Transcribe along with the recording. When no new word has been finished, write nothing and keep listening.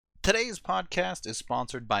Today's podcast is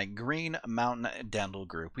sponsored by Green Mountain Dental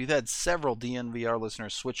Group. We've had several DNVR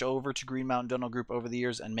listeners switch over to Green Mountain Dental Group over the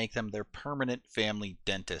years and make them their permanent family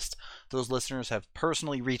dentist. Those listeners have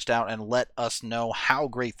personally reached out and let us know how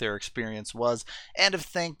great their experience was and have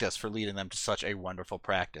thanked us for leading them to such a wonderful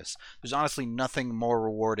practice. There's honestly nothing more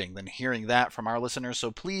rewarding than hearing that from our listeners,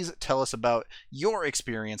 so please tell us about your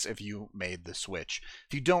experience if you made the switch.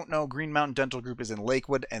 If you don't know, Green Mountain Dental Group is in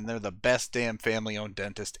Lakewood, and they're the best damn family-owned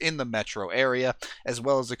dentist in the metro area, as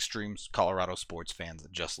well as extreme Colorado sports fans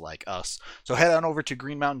just like us. So head on over to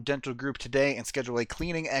Green Mountain Dental Group today and schedule a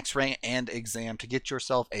cleaning, x-ray, and exam to get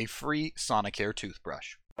yourself a free Sonicare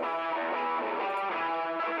toothbrush.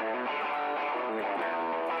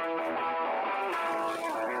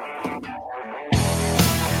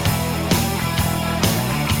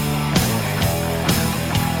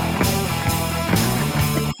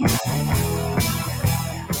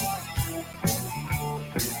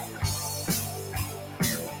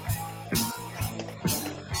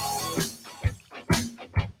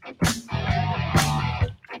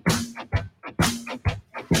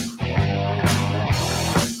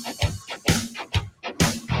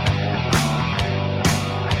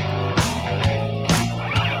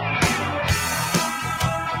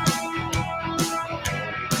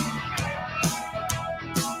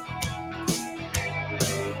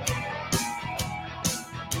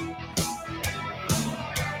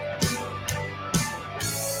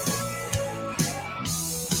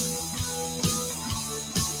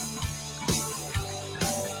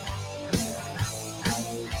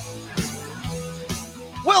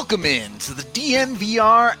 Welcome in to the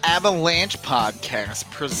DNVR Avalanche podcast,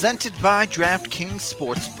 presented by DraftKings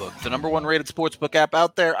Sportsbook, the number one rated sportsbook app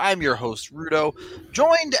out there. I'm your host, Rudo,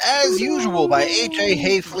 joined as usual by AJ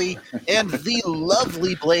Hafley and the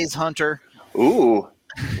lovely Blaze Hunter. Ooh,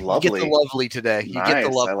 lovely. You get the lovely today. You get the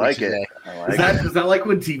lovely I like today. it. I like Is that like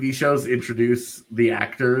when TV shows introduce the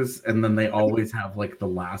actors and then they always have like the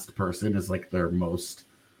last person is like their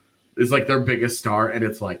biggest star, and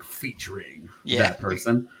it's like featuring that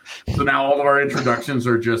person. So now all of our introductions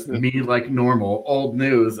are just me like normal, old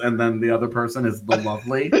news, and then the other person is the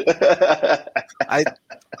lovely.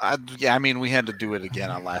 I mean, we had to do it again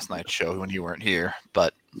on last night's show when you weren't here,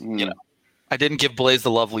 but you know, I didn't give Blaze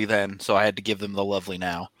the lovely then, so I had to give them the lovely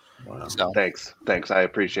now. Wow. So, Thanks. I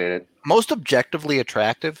appreciate it. Most objectively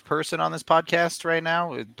attractive person on this podcast right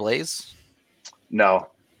now, Blaze? No,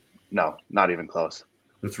 not even close.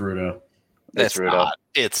 It's Rudo. It's Rudo. not.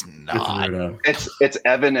 It's not. It's Rudo. It's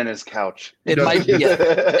Evan and his couch. It might be.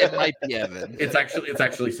 It might be Evan. It's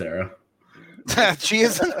actually Sarah. She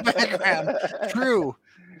is in the background.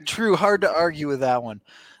 True. Hard to argue with that one.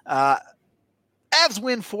 Avs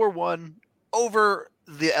win 4-1 over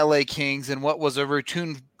the LA Kings in what was a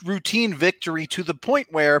routine victory, to the point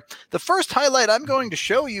where the first highlight I'm going to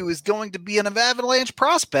show you is going to be an Avalanche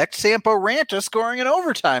prospect, Sampo Ranta, scoring an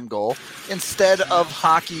overtime goal instead of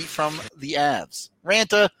hockey from the Avs.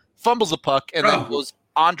 Ranta fumbles a puck and then goes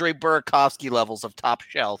Andre Burakovsky levels of top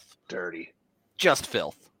shelf. Dirty. Just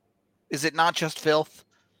filth. Is it not just filth?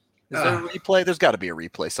 Is there a replay? There's got to be a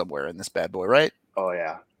replay somewhere in this bad boy, right? Oh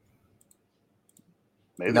yeah.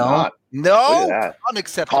 Maybe No. not. No, Look at that.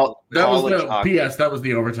 unacceptable. That was College the hockey. PS. That was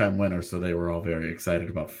the overtime winner, so they were all very excited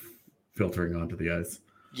about filtering onto the ice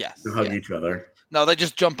Yes. to hug Yeah. each other. No, they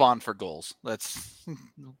just jump on for goals. That's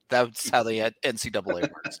how the NCAA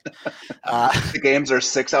works. The games are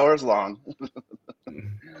 6 hours long.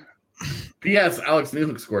 P.S. Alex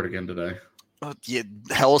Newhook scored again today.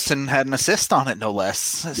 Hellison had an assist on it, no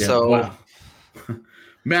less. Yeah, So wow.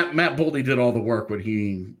 Matt Boldy did all the work when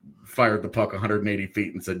he fired the puck 180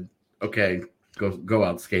 feet and said, "Okay, go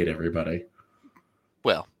out skate, everybody."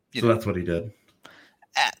 well, So that's what he did.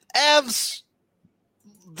 Avs.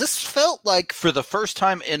 This felt like, for the first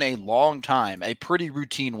time in a long time, a pretty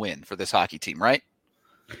routine win for this hockey team, right?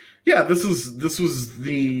 Yeah, this was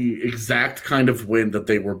the exact kind of win that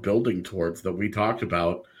they were building towards, that we talked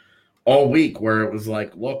about all week, where it was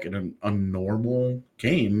like, look, in a normal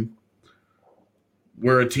game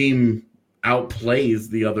where a team outplays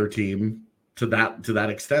the other team to that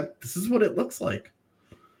extent, this is what it looks like.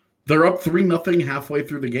 They're up 3-0 halfway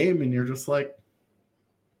through the game, and you're just like,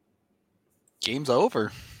 Game's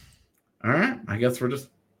over. all right, I guess we're just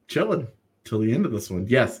chilling till the end of this one.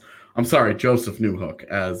 Yes, I'm sorry, Joseph Newhook,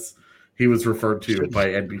 as he was referred to by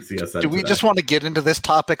NBCSN. Do we today. just want to get into this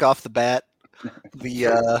topic off the bat?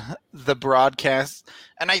 The broadcast,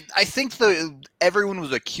 and I think everyone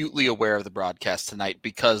was acutely aware of the broadcast tonight,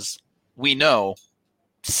 because we know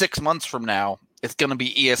 6 months from now it's going to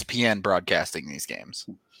be ESPN broadcasting these games.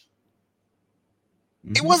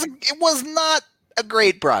 Mhm. It was not a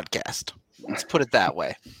great broadcast. Let's put it that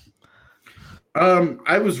way. I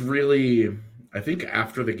think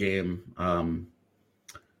after the game,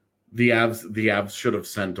 the Avs should have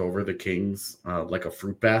sent over the Kings like a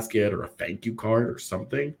fruit basket or a thank you card or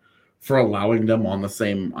something for allowing them on the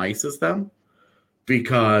same ice as them,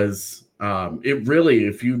 because it really,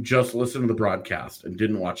 if you just listened to the broadcast and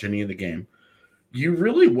didn't watch any of the game, you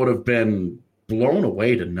really would have been blown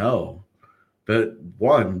away to know that,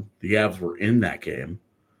 one, the Avs were in that game,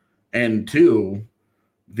 and two,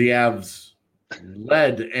 the Avs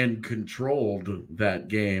led and controlled that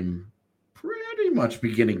game pretty much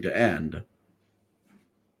beginning to end.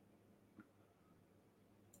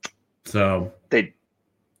 So They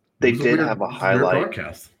did have a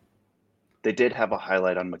highlight. They did have a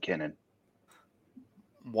highlight on McKinnon.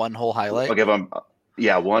 One whole highlight? I'll give them,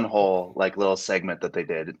 one whole like little segment that they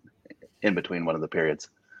did in between one of the periods.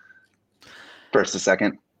 First to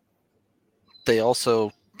second. They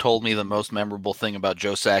also told me the most memorable thing about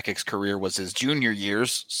Joe Sakic's career was his junior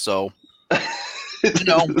years. So,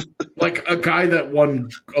 like a guy that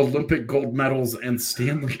won Olympic gold medals and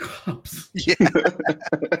Stanley Cups. Yeah.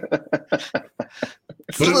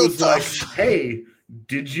 But it was like, hey,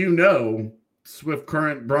 did you know Swift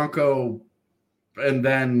Current, Bronco, and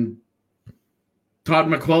then Todd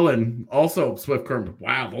McClellan, also Swift Current?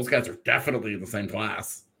 Wow, those guys are definitely in the same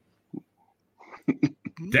class.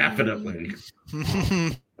 Definitely.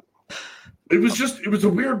 It was a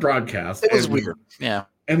weird broadcast. It was weird. Yeah.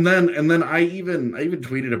 And then I even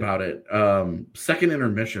tweeted about it. Second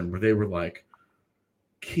intermission where they were like,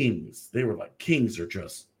 Kings. They were like, Kings are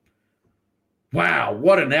just, wow,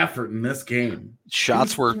 what an effort in this game.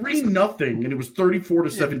 Shots were 3-0, and it was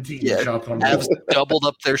 34-17 Yeah. shots on Avs goal. doubled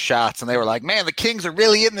up their shots, and they were like, man, the Kings are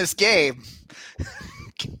really in this game.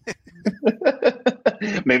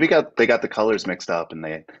 Maybe they got the colors mixed up, and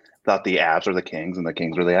they thought the Avs were the Kings and the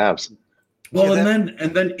Kings were the Avs. Well, and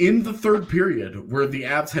then in the third period, where the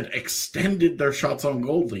Avs had extended their shots on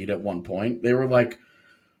goal lead at one point, they were like,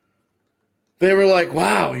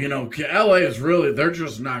 wow, LA is really, they're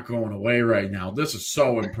just not going away right now. This is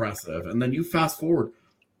so impressive. And then you fast forward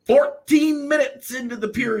 14 minutes into the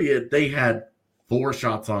period, they had 4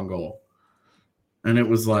 shots on goal. And it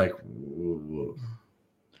was like, whoa.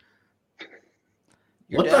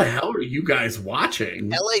 What the hell are you guys watching?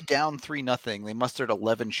 LA down 3-0. They mustered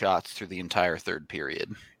 11 shots through the entire third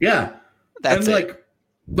period. Yeah. That's and it.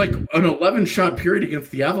 like an 11-shot period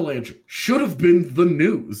against the Avalanche should have been the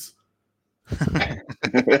news.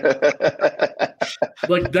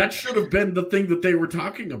 Like, that should have been the thing that they were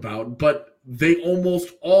talking about, but they almost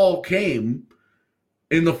all came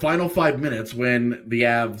in the final 5 minutes when the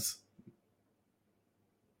Avs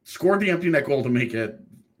scored the empty net goal to make it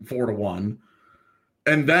 4-1.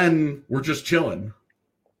 And then we're just chilling.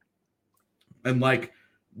 And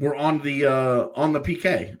we're on the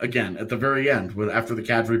PK again at the very end after the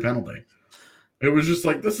Kadri penalty. It was just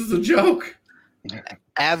like, this is a joke.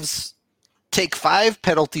 Avs take 5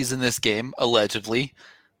 penalties in this game, allegedly.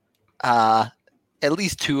 At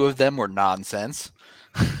least 2 of them were nonsense.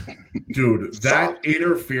 Dude, that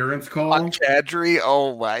interference call on Kadri,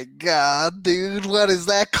 oh my god, dude, what is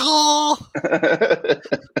that call?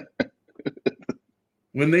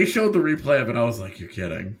 When they showed the replay of it, I was like, you're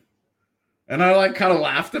kidding. And I kind of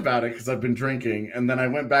laughed about it because I've been drinking. And then I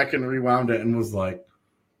went back and rewound it and was like,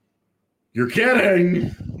 you're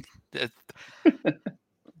kidding.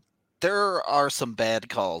 There are some bad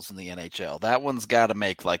calls in the NHL. That one's got to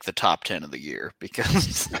make the top 10 of the year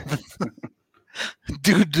because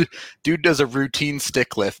dude does a routine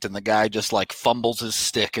stick lift and the guy just fumbles his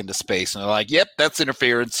stick into space and they're like, yep, that's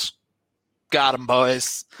interference. Got him,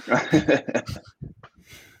 boys.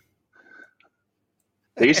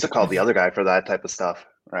 They used to call the other guy for that type of stuff,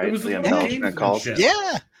 right? It was The embellishment calls.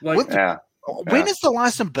 Yeah. Yeah. When is the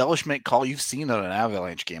last embellishment call you've seen at an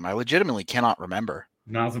Avalanche game? I legitimately cannot remember.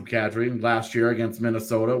 Nazem Kadri last year against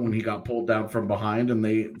Minnesota when he got pulled down from behind and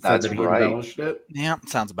they said that he embellished it. Yeah,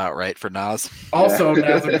 sounds about right for Naz. Also,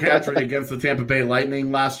 Nazem Kadri against the Tampa Bay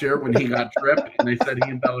Lightning last year when he got tripped and they said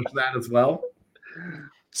he embellished that as well.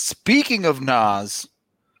 Speaking of Naz,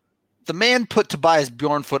 the man put Tobias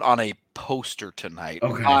Bjornfoot on a poster tonight.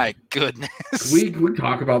 Okay. My goodness. We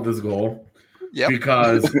talk about this goal. Yep.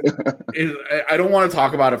 Because I don't want to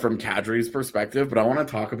talk about it from Kadri's perspective, but I want to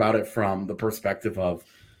talk about it from the perspective of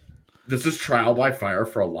this is trial by fire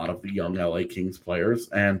for a lot of the young LA Kings players,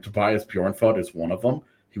 and Tobias Bjornfoot is one of them.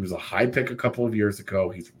 He was a high pick a couple of years ago.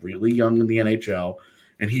 He's really young in the NHL,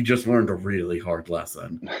 and he just learned a really hard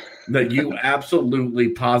lesson that you absolutely,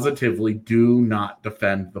 positively do not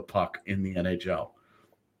defend the puck in the NHL.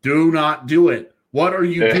 Do not do it. What are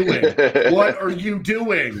you doing? What are you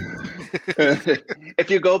doing? If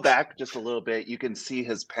you go back just a little bit, you can see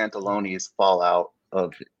his pantalones fall out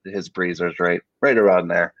of his breezers right around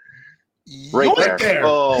there. Right Right there.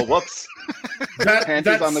 Oh, whoops.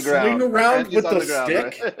 That on the ground. swing around Panties with on the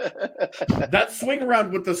ground, stick. right? That swing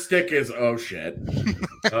around with the stick is oh shit.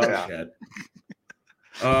 Oh Yeah. shit.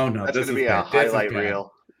 Oh no, That's this going is to be a bad. This is highlight bad.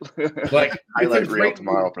 reel. Like Highlight it's a reel great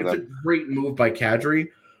tomorrow move. for It's them. a great move by Kadri,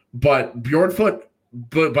 but Bjornfoot,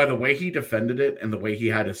 but by the way he defended it and the way he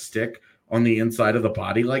had his stick on the inside of the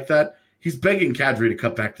body like that, he's begging Kadri to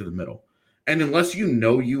cut back to the middle. And unless you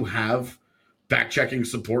know you have back-checking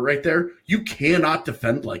support right there, you cannot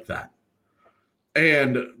defend like that.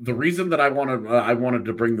 And the reason that I wanted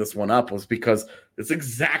to bring this one up was because it's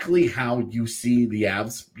exactly how you see the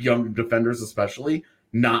Avs, young defenders especially,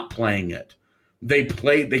 not playing it. They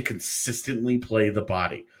consistently play the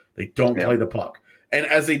body. They don't play the puck. And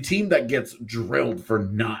as a team that gets drilled for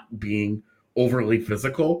not being overly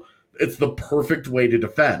physical, it's the perfect way to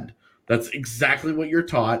defend. That's exactly what you're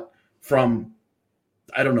taught from,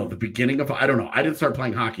 I don't know, the beginning of, I don't know. I didn't start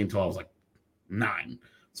playing hockey until I was like 9.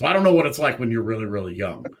 So I don't know what it's like when you're really, really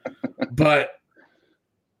young. But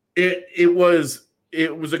it was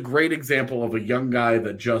a great example of a young guy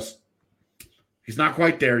that just, he's not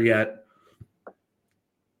quite there yet.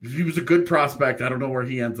 He was a good prospect. I don't know where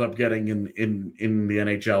he ends up getting in the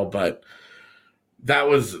NHL, but that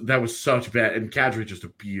was such bad. And Kadri just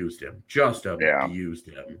abused him. Just abused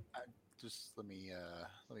him. Just let me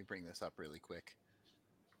bring this up really quick.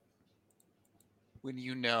 When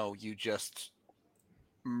you just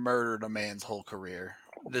murdered a man's whole career,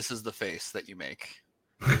 this is the face that you make.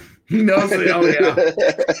 He knows it. Oh yeah,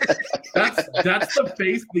 that's the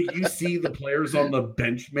face that you see the players on the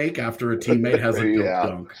bench make after a teammate has a good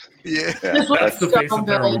dunk. Yeah, that's the face that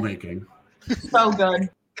they're all making. So good.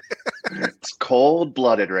 It's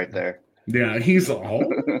cold-blooded right there. Yeah, he's all.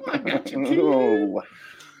 I got you. Oh.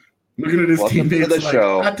 Looking at his Welcome teammates to the like,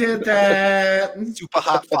 show. I did that. super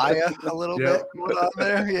hot fire a little bit going on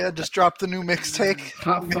there. Yeah, just dropped the new mixtape.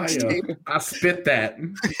 Hot fire. I spit that.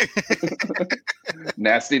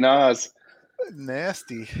 Nasty Nas.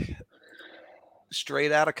 Nasty.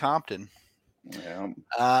 Straight out of Compton. Yeah.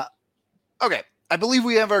 Okay. I believe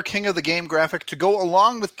we have our King of the Game graphic to go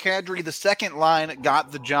along with Kadri. The second line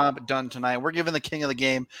got the job done tonight. We're giving the King of the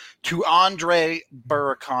Game to Andre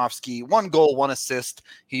Burakovsky. 1 goal, 1 assist.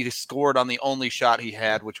 He scored on the only shot he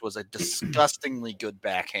had, which was a disgustingly good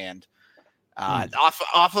backhand.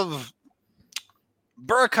 Off of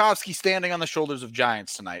Burakovsky standing on the shoulders of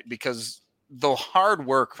giants tonight, because the hard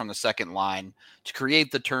work from the second line to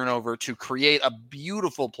create the turnover, to create a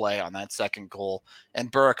beautiful play on that second goal,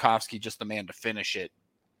 and Burakovsky just the man to finish it.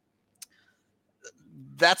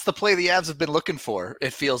 That's the play the Avs have been looking for,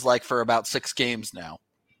 it feels like, for about 6 games now,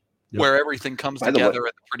 where everything comes together and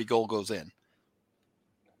the pretty goal goes in.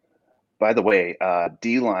 By the way,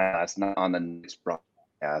 D-Line last night on the news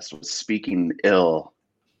broadcast was speaking ill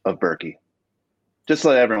of Berkey. Just to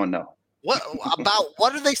let everyone know.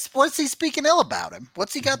 What's he speaking ill about him?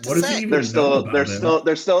 What's he got to say? They're still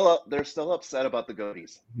upset about the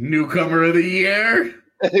goatees. Newcomer of the year.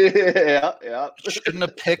 Yeah. Shouldn't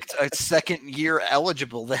have picked a second year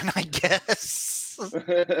eligible then, I guess.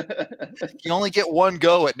 You only get 1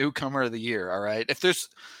 go at newcomer of the year, all right? If there's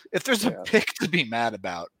a pick to be mad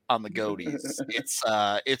about on the goatees,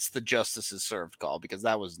 it's the justices served call, because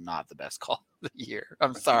that was not the best call of the year.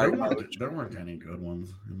 I'm sorry. There weren't any good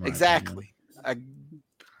ones. Exactly.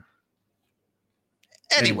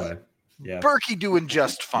 Anyway. Yeah. Berkey doing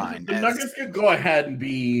just fine. The Nuggets could go ahead and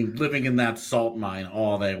be living in that salt mine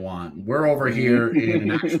all they want. We're over here in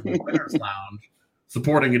an actual winner's lounge,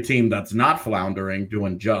 supporting a team that's not floundering,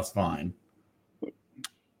 doing just fine.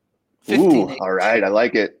 Ooh, all right. I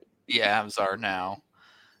like it. Yeah, Avs are now.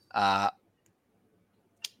 A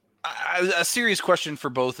serious question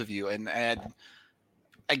for both of you, and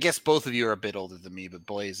I guess both of you are a bit older than me, but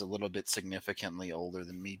Blaze a little bit significantly older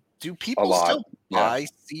than me. Do people still buy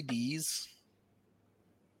CDs?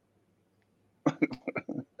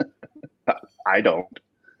 I don't.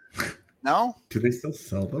 No? Do they still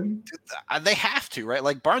sell them? They have to, right?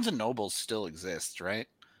 Like Barnes & Noble still exists, right?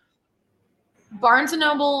 Barnes &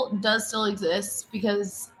 Noble does still exist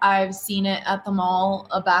because I've seen it at the mall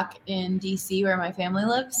back in DC where my family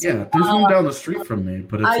lives. Yeah, there's one down the street from me,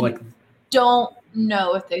 but it's don't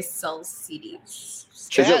know if they sell CDs.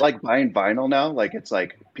 Is it like buying vinyl now? Like it's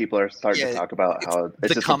like people are starting to talk about how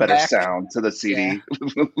it's just a better sound to the CD.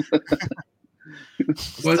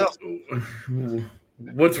 Yeah.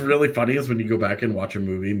 What's really funny is when you go back and watch a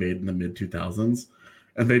movie made in the mid 2000s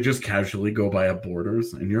and they just casually go by a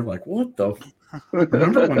Borders and you're like, what the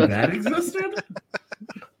Remember when that existed?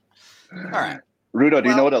 All right. Rudo, do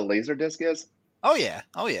you know Well- what a laser disc is? Oh yeah.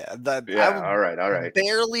 Yeah. All right.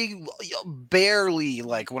 Barely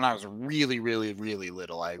like when I was really, really, really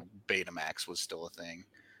little. Betamax was still a thing.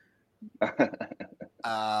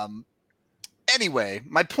 Anyway,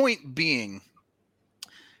 my point being,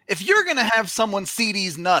 if you're gonna have someone see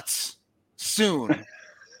these nuts soon,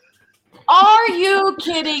 Are you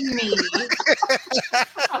kidding me?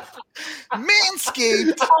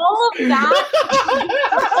 Manscaped, All of that?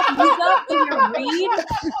 Use up in your read?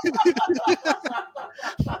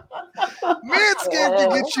 Manscaped can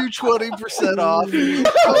get you 20% off. Yeah,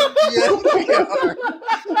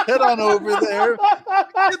 head on over there.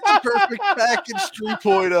 Get the perfect package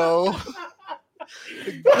 3.0.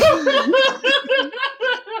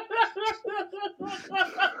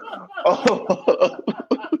 Oh.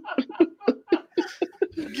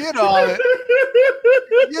 Get on it.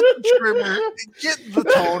 Get the trimmer. Get the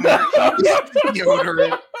toner. Get the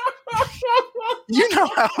deodorant. You know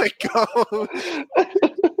how it goes.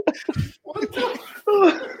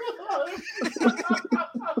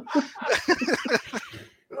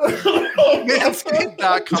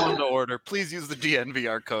 Manscaped.com to order. Please use the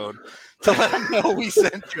DNVR code to let them know we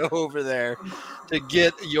sent you over there to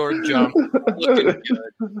get your junk looking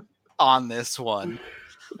good on this one.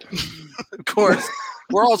 Of course,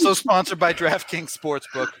 we're also sponsored by DraftKings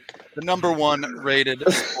Sportsbook, the #1 rated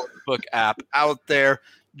sportsbook app out there.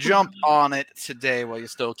 Jump on it today while you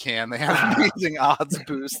still can. They have amazing odds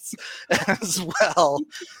boosts as well.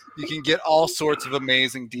 You can get all sorts of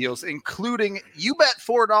amazing deals, including you bet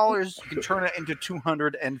 $4, you can turn it into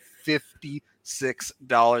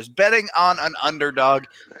 $256. Betting on an underdog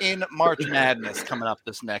in March Madness coming up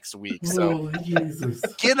this next week. So Jesus.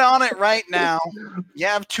 get on it right now. You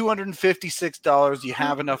have $256. You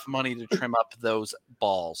have enough money to trim up those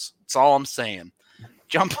balls. That's all I'm saying.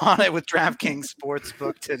 Jump on it with DraftKings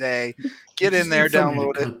Sportsbook today. Get in there,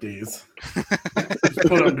 download it. Cut these. Just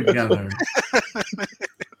put them together.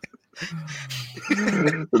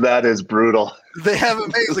 That is brutal. They have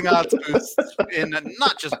amazing odds boosts in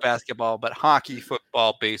not just basketball, but hockey,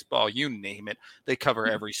 football, baseball, you name it. They cover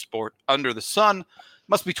every sport under the sun.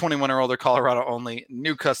 Must be 21 or older, Colorado only,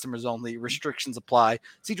 new customers only, restrictions apply.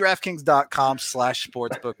 See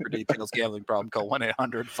DraftKings.com/sportsbook for details. Gambling problem, call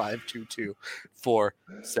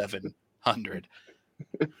 1-800-522-4700.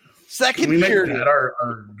 Second Can we make period. that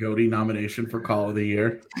our Goaty nomination for Call of the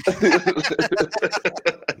Year?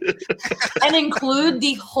 And include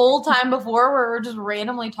the whole time before where we're just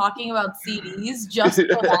randomly talking about CDs just for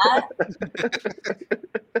that.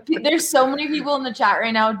 There's so many people in the chat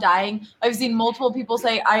right now dying. I've seen multiple people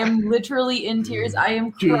say, I am literally in tears. I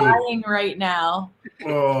am Dude. crying right now.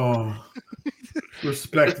 Oh,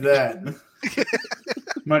 respect that.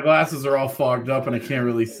 My glasses are all fogged up and I can't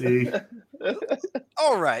really see.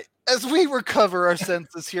 All right. As we recover our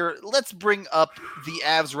senses here, let's bring up the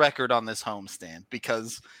Avs record on this homestand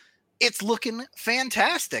because it's looking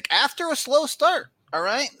fantastic after a slow start. All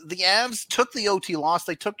right. The Avs took the OT loss.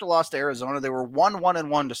 They took the loss to Arizona. They were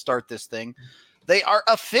 1-1-1 to start this thing. They are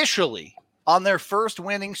officially on their first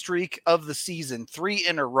winning streak of the season, 3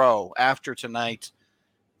 in a row after tonight,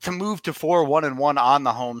 to move to 4-1-1 on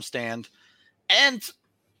the homestand. And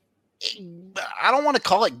I don't want to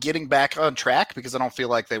call it getting back on track because I don't feel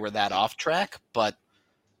like they were that off track, but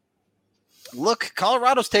look,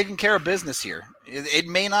 Colorado's taking care of business here. It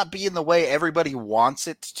may not be in the way everybody wants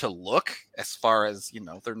it to look as far as,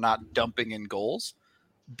 they're not dumping in goals,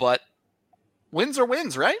 but wins are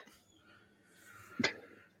wins, right?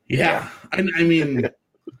 Yeah. I mean,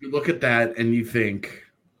 you look at that and you think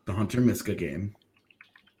the Hunter Miska game,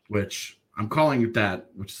 which I'm calling it that,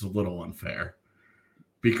 which is a little unfair.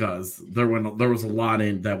 Because there was a lot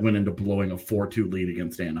that went into blowing a 4-2 lead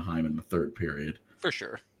against Anaheim in the third period. For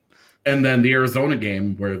sure. And then the Arizona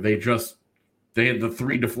game where they had the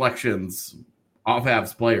 3 deflections off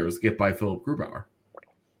Avs players get by Philip Grubauer.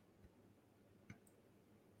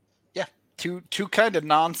 Yeah. Two kind of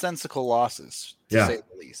nonsensical losses, to say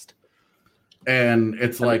the least. And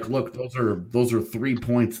it's like, look, those are 3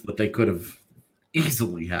 points that they could have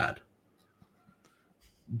easily had.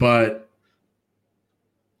 But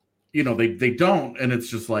they don't, and it's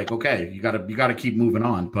just like, okay, you gotta keep moving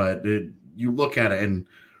on. But you look at it and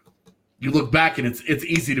you look back, and it's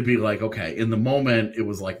easy to be like, okay, in the moment it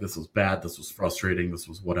was like, this was bad, this was frustrating, this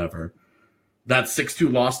was whatever. That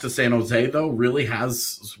 6-2 loss to San Jose though really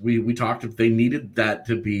has we talked, they needed that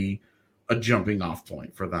to be a jumping off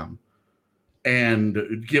point for them.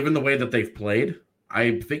 And given the way that they've played,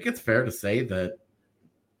 I think it's fair to say that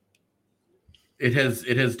it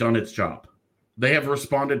has done its job. They have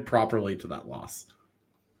responded properly to that loss.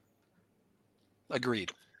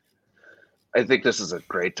 Agreed. I think this is a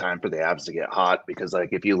great time for the Avs to get hot because,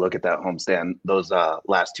 like, if you look at that homestand, those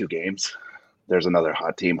last 2 games, there's another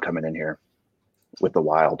hot team coming in here with the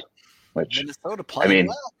Wild, which Minnesota playing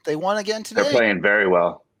well. They won again today. they're playing very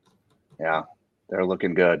well. Yeah, they're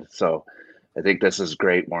looking good. So I think this is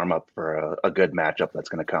great warm up for a good matchup that's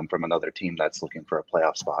going to come from another team that's looking for a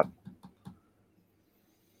playoff spot.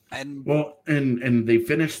 And and they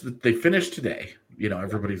finished today. You know,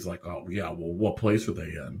 everybody's like, oh yeah, well, what place are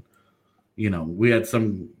they in? You know, we had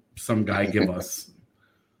some guy give us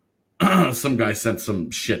some guy sent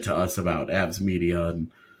some shit to us about Avs media,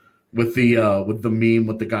 and with the meme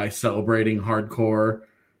with the guy celebrating hardcore,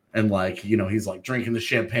 and like, you know, he's like drinking the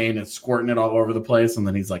champagne and squirting it all over the place, and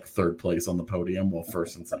then he's like 3rd place on the podium while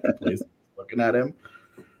 1st and 2nd place looking at him,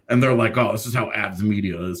 and they're like, oh, this is how Avs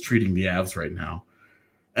media is treating the Avs right now.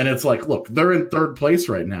 And it's like, look, they're in 3rd place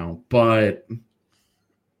right now, but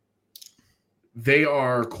they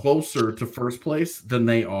are closer to 1st place than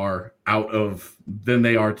they are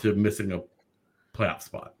to missing a playoff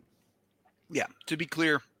spot. yeah, to be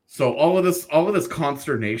clear. So all of this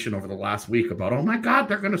consternation over the last week about, oh my God,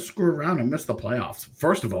 they're going to screw around and miss the playoffs.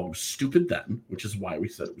 First of all, it was stupid then, which is why we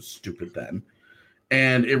said it was stupid then.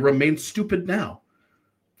 And it remains stupid now.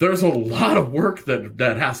 There's a lot of work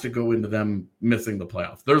that has to go into them missing the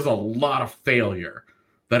playoffs. There's a lot of failure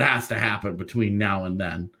that has to happen between now and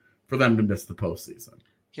then for them to miss the postseason.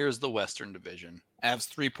 Here's the Western Division. Avs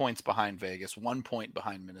 3 points behind Vegas, 1 point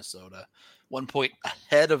behind Minnesota, 1 point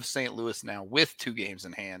ahead of St. Louis now with 2 games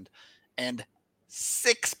in hand, and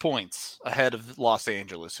 6 points ahead of Los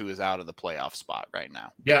Angeles, who is out of the playoff spot right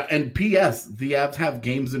now. Yeah, and P.S., the Avs have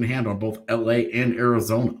games in hand on both L.A. and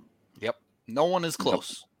Arizona. Yep. No one is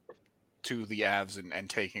close to the Avs and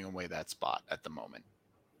taking away that spot at the moment.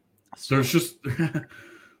 So,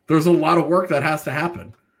 there's a lot of work that has to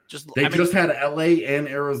happen. They just had LA and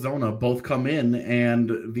Arizona both come in, and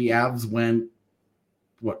the Avs went,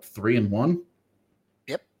 3-1?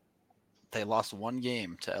 Yep. They lost 1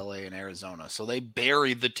 game to LA and Arizona. So they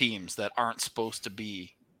buried the teams that aren't supposed to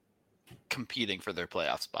be competing for their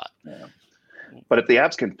playoff spot. Yeah. But if the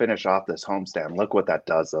Avs can finish off this homestand, look what that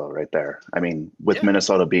does, though, right there. I mean, with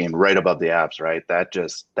Minnesota being right above the Avs, right?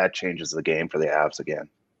 That changes the game for the Avs again.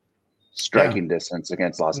 Striking distance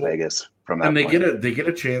against Las Vegas from that. And they get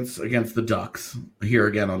a chance against the Ducks here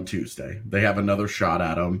again on Tuesday. They have another shot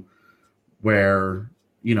at them where,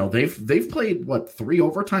 you know, they've played 3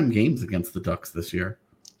 overtime games against the Ducks this year.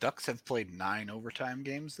 Ducks have played 9 overtime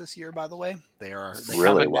games this year, by the way. They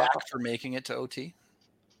really come back for making it to OT.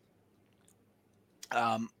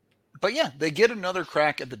 But yeah, they get another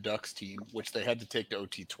crack at the Ducks team, which they had to take to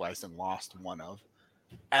OT twice and lost 1 of.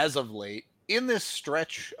 As of late, in this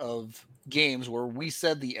stretch of games where we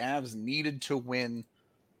said the Avs needed to win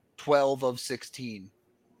 12 of 16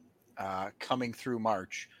 coming through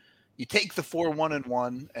March, you take the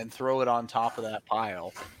 4-1-1 and throw it on top of that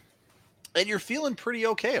pile, and you're feeling pretty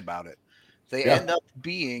okay about it. They end up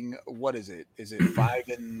being, what is it? Is it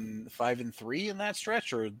 5-3 in that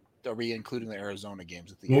stretch, or are we including the Arizona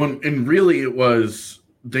games at the end? Well, and really it was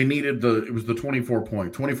they needed the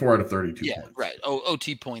 24 out of 32 points. Right.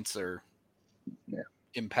 OT points are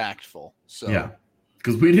impactful. So yeah,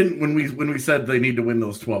 because we didn't when we said they need to win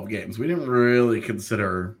those 12 games, we didn't really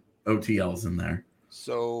consider OTLs in there.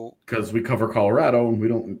 So because we cover Colorado and we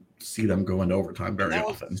don't see them go into overtime very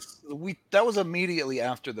often. That was immediately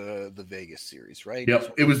after the Vegas series, right?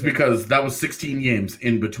 Yep, it was because that was 16 games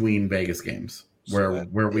in between Vegas games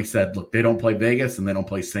where we said, look, they don't play Vegas and they don't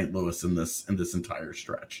play St. Louis in this entire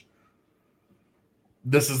stretch.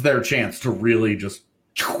 This is their chance to really just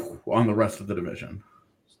on the rest of the division.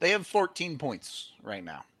 They have 14 points right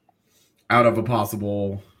now. Out of a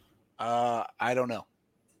possible... I don't know.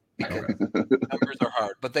 Because numbers are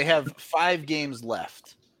hard. But they have 5 games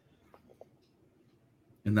left.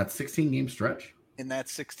 In that 16-game stretch? In that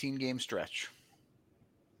 16-game stretch.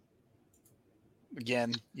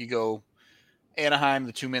 Again, you go Anaheim,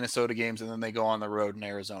 the 2 Minnesota games, and then they go on the road in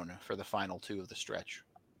Arizona for the final 2 of the stretch.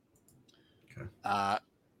 Okay.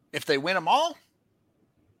 If they win them all,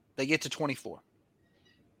 they get to 24.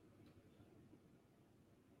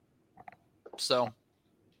 So,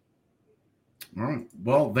 all right.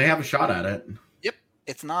 Well, they have a shot at it. Yep,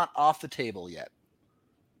 it's not off the table yet.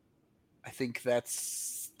 I think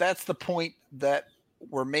that's the point that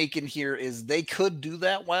we're making here is they could do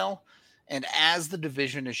that well, and as the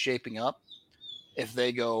division is shaping up, if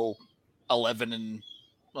they go 11 and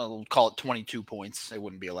we'll call it 22 points, it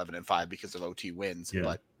wouldn't be 11-5 because of OT wins,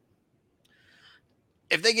 but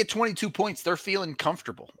if they get 22 points, they're feeling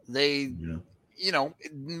comfortable.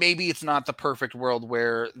 maybe it's not the perfect world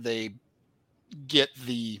where they get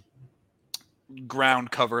the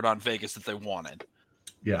ground covered on Vegas that they wanted.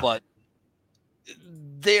 Yeah. But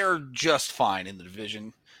they're just fine in the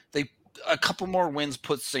division. A couple more wins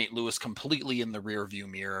put St. Louis completely in the rearview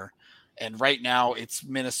mirror. And right now it's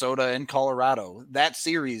Minnesota and Colorado. That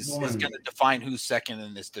series is going to define who's second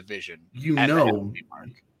in this division. You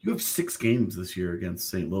have 6 games this year against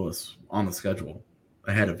St. Louis on the schedule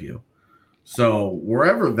ahead of you. So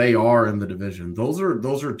wherever they are in the division, those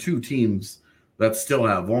are 2 teams that still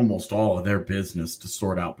have almost all of their business to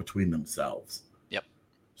sort out between themselves. Yep.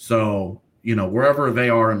 So, wherever they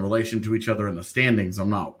are in relation to each other in the standings,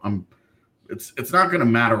 it's not going to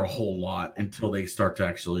matter a whole lot until they start to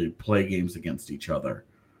actually play games against each other.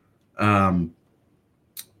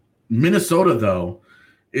 Minnesota, though,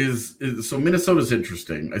 so Minnesota's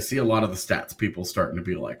interesting. I see a lot of the stats people starting to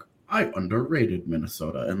be like, I underrated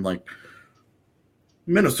Minnesota, and like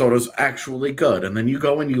Minnesota's actually good. And then you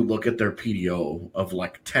go and you look at their PDO of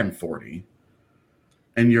like 1040,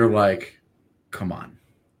 and you're like, come on.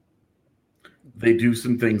 They do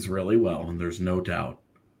some things really well, and there's no doubt.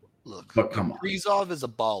 Look, but come on. Kaprizov is a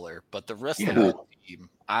baller, but the rest of the team,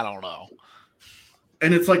 I don't know.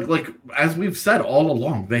 And it's like as we've said all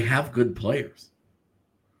along, they have good players.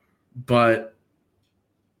 But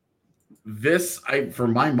for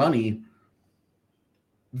my money,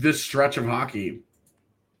 this stretch of hockey,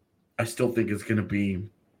 I still think is going to be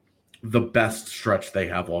the best stretch they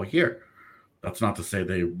have all year. That's not to say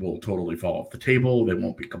they will totally fall off the table. They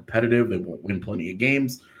won't be competitive. They won't win plenty of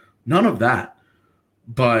games. None of that.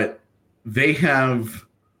 But they have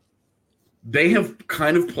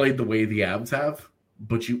kind of played the way the Avs have,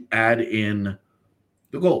 but you add in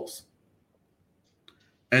the goals.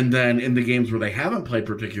 And then in the games where they haven't played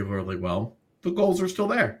particularly well, the goals are still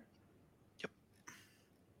there. Yep.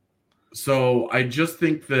 So I just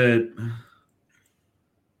think that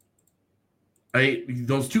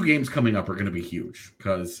those 2 games coming up are going to be huge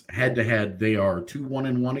because head-to-head, they are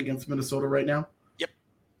 2-1-1 against Minnesota right now. Yep.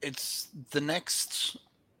 It's the next...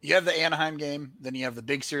 You have the Anaheim game, then you have the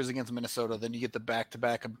big series against Minnesota, then you get the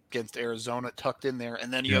back-to-back against Arizona tucked in there,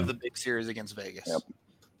 and then you have the big series against Vegas. Yep.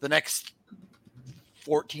 The next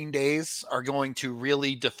 14 days are going to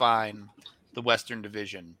really define the Western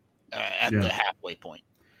Division at the halfway point,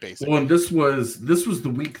 basically. Well, and this was the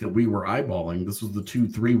week that we were eyeballing. This was the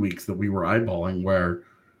 2-3 weeks that we were eyeballing where,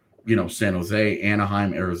 San Jose,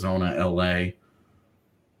 Anaheim, Arizona, LA,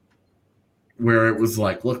 where it was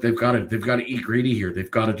like, look, they've got to eat greedy here.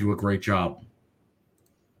 They've got to do a great job.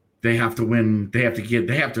 They have to win. They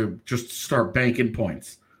have to just start banking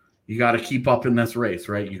points. You got to keep up in this race,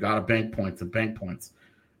 right? You got to bank points.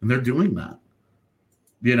 And they're doing that.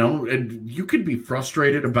 And you could be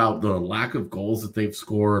frustrated about the lack of goals that they've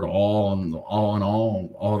scored, all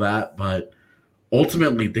that, but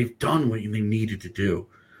ultimately they've done what they needed to do.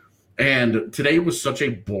 And today was such a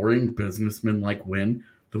boring businessman-like win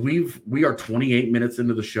that we are 28 minutes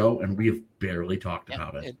into the show and we have barely talked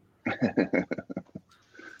about it.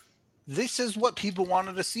 This is what people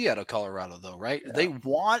wanted to see out of Colorado, though, right? Yeah. They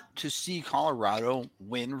want to see Colorado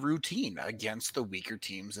win routine against the weaker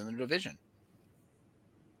teams in the division.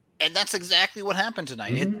 And that's exactly what happened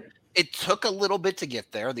tonight. Mm-hmm. It took a little bit to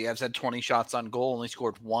get there. The Avs had 20 shots on goal, only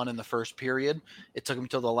scored 1 in the first period. It took them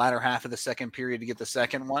until the latter half of the second period to get the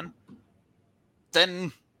second one.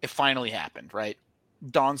 Then it finally happened, right?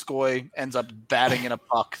 Donskoy ends up batting in a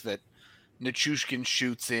puck that Nichushkin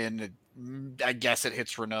shoots in. I guess it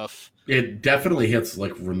hits Renouf. It definitely hits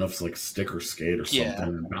like Renouf's like stick or skate or something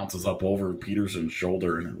and bounces up over Peterson's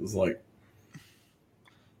shoulder, and it was like.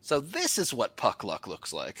 So this is what puck luck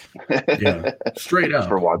looks like. Yeah, straight up.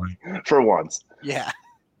 For once. Yeah.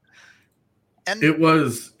 And it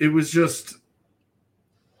was just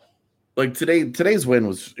like today's win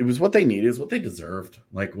was what they needed, is what they deserved.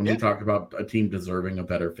 Like when we talked about a team deserving a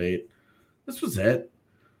better fate, this was it.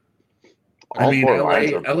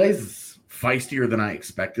 LA's feistier than I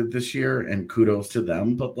expected this year, and kudos to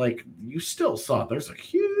them. But like you still saw, there's a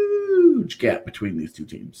huge gap between these two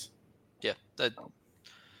teams. Yeah,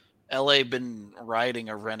 LA been riding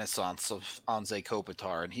a renaissance of Anze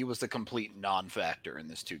Kopitar, and he was the complete non-factor in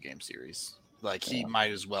this 2-game series. Like he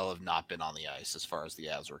might as well have not been on the ice as far as the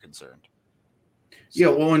Avs were concerned. Yeah,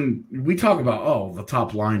 well, and we talk about the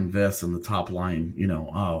top line this and the top line,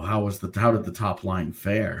 how did the top line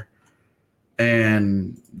fare?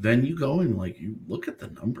 And then you go and like you look at the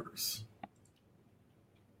numbers,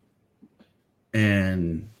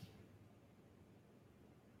 and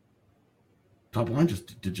top line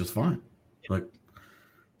just did just fine. Like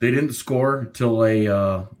they didn't score until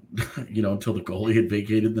until the goalie had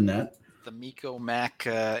vacated the net. The Miko Mac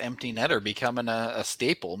empty netter becoming a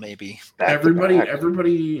staple, maybe.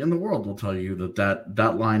 Everybody in the world will tell you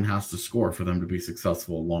that line has to score for them to be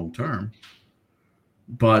successful long term.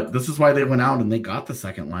 But this is why they went out and they got the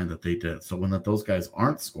second line that they did. So when those guys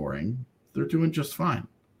aren't scoring, they're doing just fine.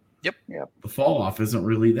 Yep. The fall off isn't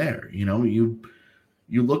really there. You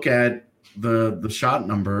look at the shot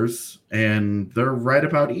numbers and they're right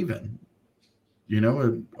about even.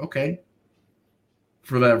 Okay.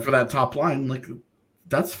 For that top line, like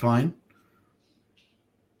that's fine.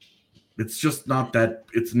 It's just not that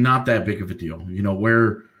big of a deal.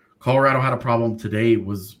 Where Colorado had a problem today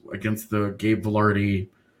was against the Gabe Velarde,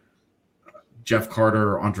 Jeff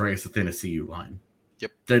Carter, Andreas Athanasiou line.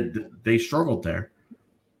 Yep. They struggled there.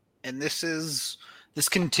 And this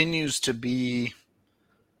continues to be,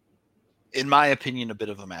 in my opinion, a bit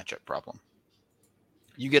of a matchup problem.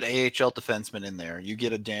 You get AHL defensemen in there. You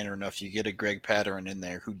get a Dan Renouf. You get a Greg Patterin in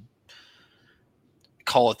there who,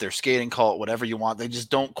 call it their skating, call it whatever you want. They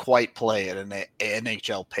just don't quite play at an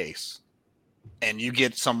NHL pace. And you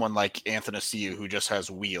get someone like Athanasiou who just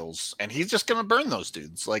has wheels, and he's just going to burn those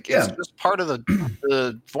dudes. Like, it's just part of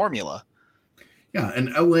the formula. Yeah,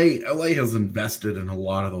 and LA has invested in a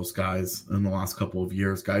lot of those guys in the last couple of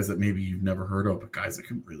years, guys that maybe you've never heard of, but guys that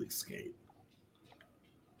can really skate.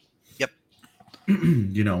 Yep. I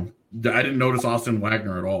didn't notice Austin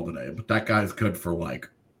Wagner at all today, but that guy's good for like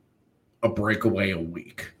a breakaway a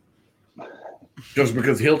week. Just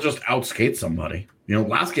because he'll just outskate somebody.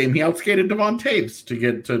 Last game he outskated Devon Taves to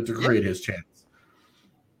get to create his chance.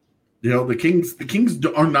 The Kings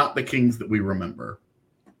are not the Kings that we remember.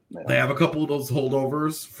 No. They have a couple of those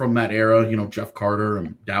holdovers from that era, Jeff Carter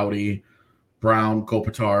and Doughty, Brown,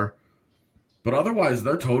 Kopitar. But otherwise,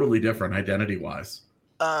 they're totally different identity-wise.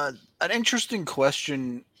 An interesting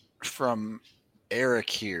question from Eric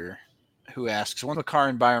here, who asks, once Makar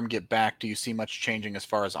and Byram get back, do you see much changing as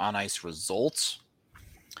far as on-ice results?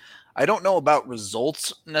 I don't know about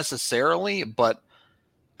results necessarily, but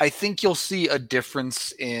I think you'll see a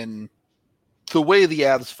difference in the way the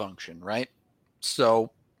Avs function, right?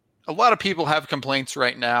 So a lot of people have complaints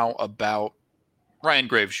right now about Ryan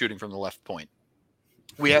Graves shooting from the left point.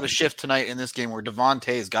 We had a shift tonight in this game where Devon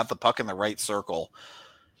Taves got the puck in the right circle.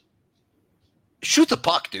 Shoot the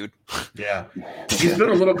puck, dude. Yeah. He's been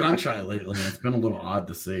a little gun shy lately. It's been a little odd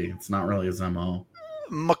to see. It's not really his MO.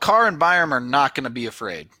 Makar and Byram are not going to be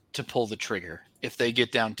afraid to pull the trigger if they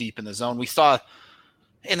get down deep in the zone. We saw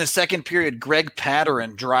in the second period, Greg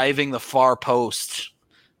Patterin driving the far post.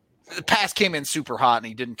 The pass came in super hot and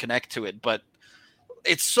he didn't connect to it, but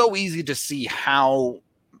it's so easy to see how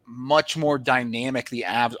much more dynamic the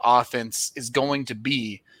Avs offense is going to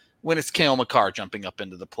be when it's Cale Makar jumping up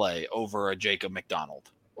into the play over a Jacob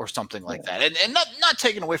McDonald or something like that. And not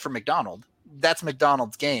taking away from McDonald. That's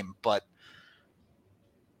McDonald's game, but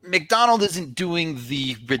McDonald isn't doing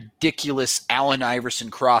the ridiculous Allen Iverson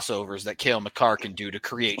crossovers that Cale Makar can do to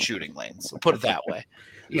create shooting lanes. Put it that way.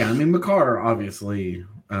 Yeah, I mean, Makar, obviously,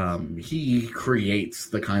 he creates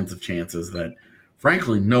the kinds of chances that,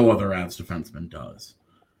 frankly, no other Avs defenseman does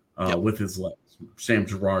with his legs. Sam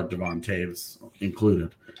Girard, Devon Taves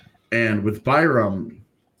included. And with Byram's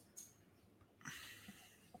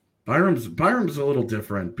a little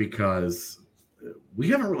different because we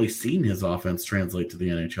haven't really seen his offense translate to the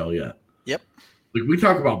NHL yet. Yep. Like we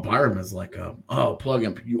talk about Byram as like plug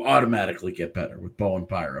and you automatically get better with Bowen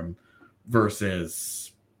Byram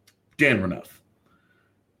versus Dan Renouf.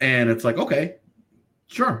 And it's like, okay,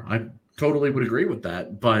 sure, I totally would agree with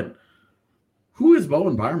that. But who is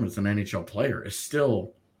Bowen Byram as an NHL player is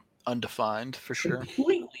still undefined for sure.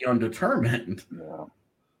 Completely undetermined. Yeah.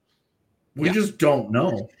 We just don't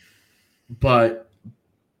know. But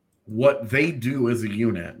what they do as a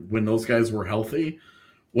unit when those guys were healthy,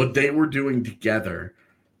 what they were doing together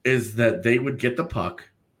is that they would get the puck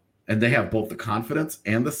and they have both the confidence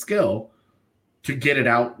and the skill to get it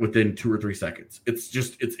out within 2 or 3 seconds. It's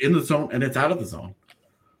in the zone and it's out of the zone.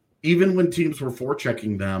 Even when teams were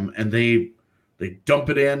forechecking them and they dump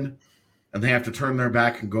it in and they have to turn their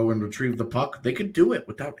back and go and retrieve the puck, they could do it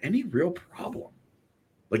without any real problem.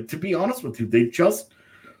 Like, to be honest with you, they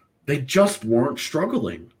just weren't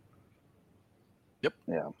struggling. Yep.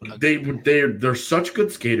 Yeah. They're such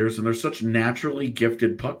good skaters and they're such naturally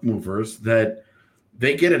gifted puck movers that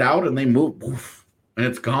they get it out and they move, poof, and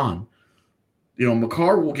it's gone.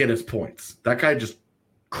 Makar will get his points. That guy just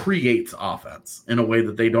creates offense in a way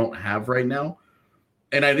that they don't have right now.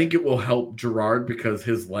 And I think it will help Girard because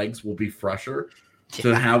his legs will be fresher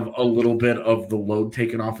to have a little bit of the load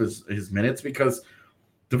taken off his minutes because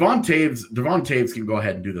Devon Taves can go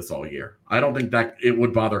ahead and do this all year. I don't think that it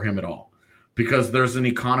would bother him at all. because there's an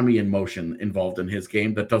economy in motion involved in his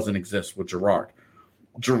game that doesn't exist with Gerard.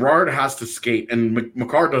 Gerard has to skate, and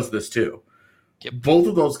Makar does this too. Yep. Both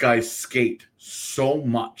of those guys skate so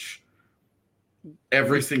much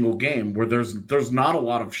every single game where there's not a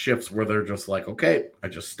lot of shifts where they're just like, okay, I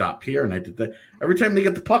just stopped here and I did that. Every time they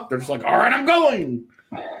get the puck, they're just like, all right, I'm going.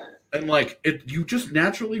 And like you just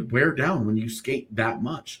naturally wear down when you skate that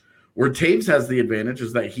much. Where Taves has the advantage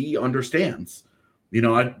is that he understands. You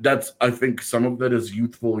know, I think some of that is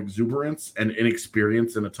youthful exuberance and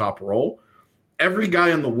inexperience in a top role. Every guy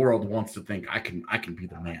in the world wants to think I can be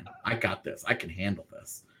the man. I got this. I can handle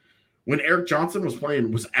this. When Eric Johnson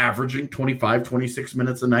was averaging 25, 26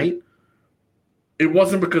 minutes a night, it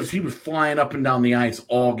wasn't because he was flying up and down the ice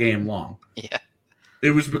all game long. Yeah. It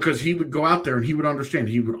was because he would go out there and he would understand.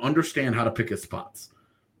 He would understand how to pick his spots.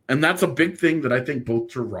 And that's a big thing that I think both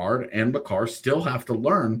Gerard and Makar still have to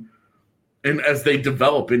learn. And as they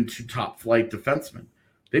develop into top flight defensemen,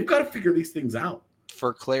 they've got to figure these things out.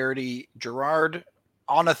 For clarity, Gerard,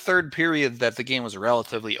 on a third period that the game was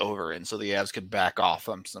relatively over in, so the Avs could back off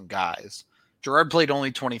on some guys. Gerard played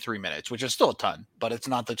only 23 minutes, which is still a ton, but it's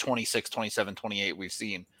not the 26, 27, 28 we've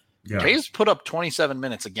seen. Yeah. Taves put up 27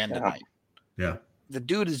 minutes again tonight. Yeah. The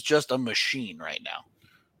dude is just a machine right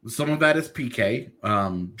now. Some of that is PK.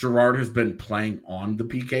 Gerard has been playing on the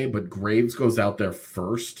PK, but Graves goes out there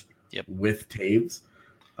first with Taves.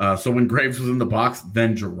 So when Graves was in the box,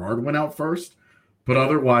 then Gerard went out first. But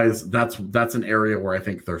otherwise, that's an area where I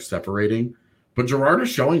think they're separating. But Gerard is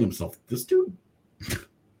showing himself. This dude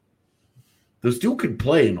could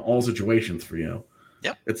play in all situations for you.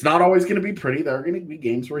 Yep. It's not always going to be pretty. There are going to be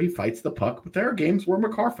games where he fights the puck, but there are games where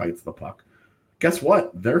Makar fights the puck. Guess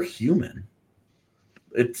what? They're human.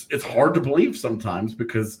 It's hard to believe sometimes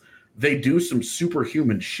because they do some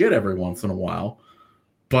superhuman shit every once in a while,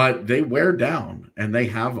 but they wear down and they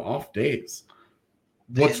have off days.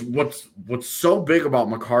 What's so big about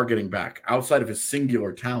Makar getting back outside of his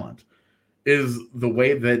singular talent is the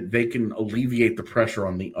way that they can alleviate the pressure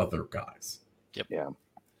on the other guys. Yep. Yeah.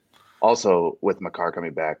 Also, with Makar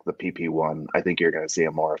coming back, the PP1, I think you're going to see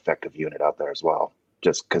a more effective unit out there as well,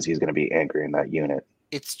 just because he's going to be anchoring that unit.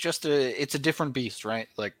 It's just it's a different beast, right?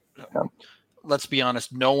 Like, let's be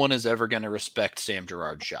honest, no one is ever going to respect Sam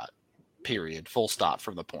Gerard's shot. Period. Full stop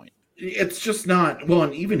from the point. It's just not well,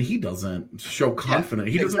 and even he doesn't show confidence.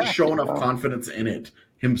 He doesn't show enough confidence in it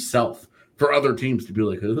himself for other teams to be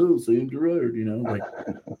like, "Oh, Sam Gerard," you know, like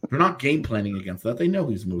they're not game planning against that. They know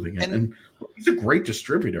he's moving it, and he's a great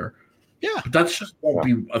distributor. Yeah, but that's just won't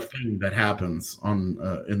be a thing that happens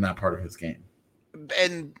on in that part of his game.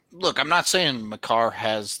 And look, I'm not saying Makar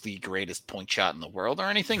has the greatest point shot in the world or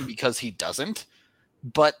anything because he doesn't,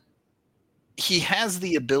 but he has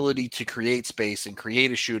the ability to create space and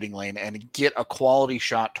create a shooting lane and get a quality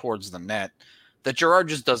shot towards the net that Gerard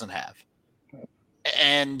just doesn't have.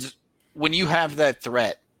 And when you have that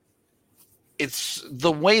threat, it's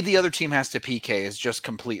the way the other team has to PK is just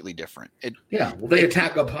completely different. They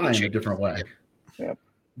attack up high in a different way. Yeah.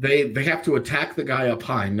 They have to attack the guy up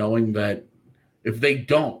high knowing that if they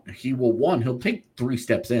don't, he'll take 3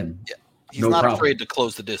 steps in. Yeah. He's not afraid to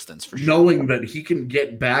close the distance for sure. Knowing that he can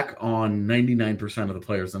get back on 99% of the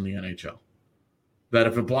players in the NHL. That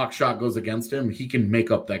if a block shot goes against him, he can make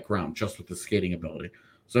up that ground just with his skating ability.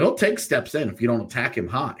 So he'll take steps in if you don't attack him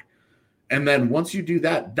high. And then once you do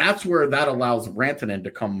that, that's where that allows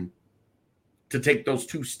Rantanen to take those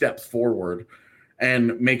 2 steps forward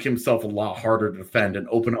and make himself a lot harder to defend and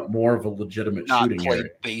open up more of a legitimate shooting area.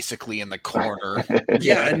 Basically in the corner.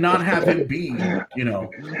 And not have him be,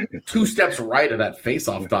 2 steps right of that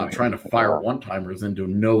face-off dot trying to fire one-timers into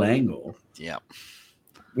no angle. Yeah.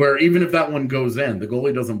 Where even if that one goes in, the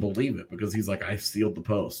goalie doesn't believe it because he's like, I sealed the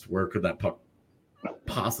post. Where could that puck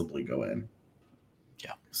possibly go in?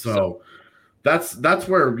 Yeah. So that's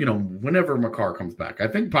where, whenever Makar comes back. I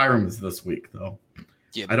think Byram is this week, though.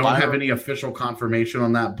 Yeah, I don't have any official confirmation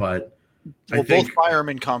on that, but I think both Byram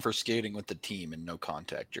and Confer skating with the team in no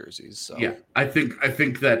contact jerseys. So yeah, I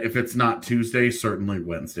think that if it's not Tuesday, certainly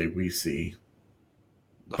Wednesday, we see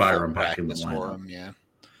Byram back in the lineup. Yeah.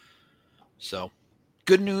 So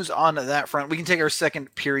good news on that front. We can take our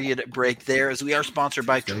second period break there as we are sponsored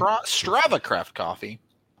by Strava Craft Coffee.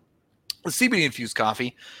 The CBD infused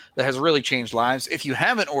coffee that has really changed lives. If you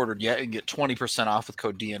haven't ordered yet, you can get 20% off with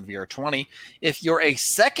code DNVR20. If you're a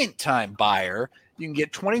second-time buyer, you can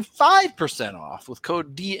get 25% off with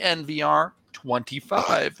code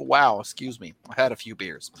DNVR25. Wow, excuse me. I had a few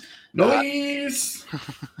beers. Nice.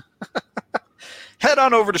 Head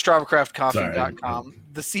on over to StravaCraftCoffee.com.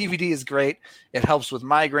 The CBD is great. It helps with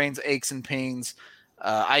migraines, aches and pains,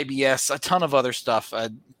 IBS, a ton of other stuff.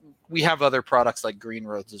 we have other products like Green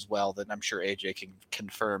Roads as well that I'm sure AJ can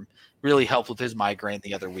confirm really helped with his migraine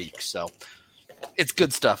the other week. So it's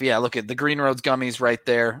good stuff. Yeah, look at the Green Roads gummies right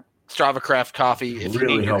there. Strava Craft coffee. If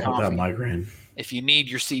really you need your help with that coffee, migraine. if you need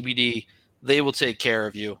your CBD, they will take care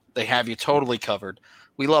of you. They have you totally covered.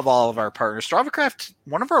 We love all of our partners. Strava Craft,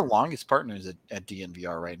 one of our longest partners at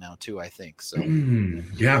DNVR right now too, I think. So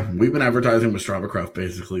yeah, we've been advertising with Strava Craft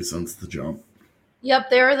basically since the jump.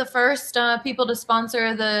 Yep, they were the first people to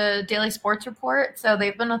sponsor the Daily Sports Report, so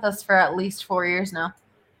they've been with us for at least 4 years now.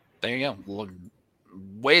 There you go.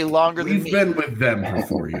 Way longer than me. We've been with them for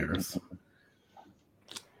 4 years.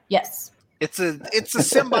 Yes. It's a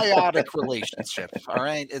symbiotic relationship, all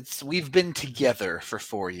right? We've been together for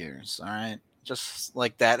 4 years, all right? Just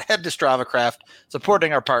like that. Head to Strava Craft.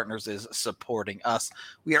 Supporting our partners is supporting us.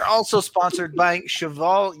 We are also sponsored by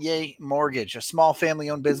Chevalier Mortgage, a small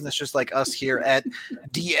family-owned business just like us here at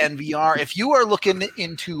DNVR. If you are looking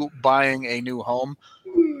into buying a new home,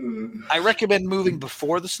 I recommend moving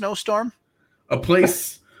before the snowstorm. A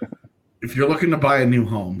place, if you're looking to buy a new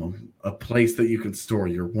home, a place that you can store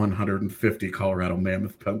your 150 Colorado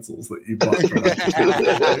Mammoth pencils that you bought.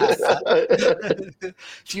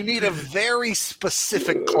 If you need a very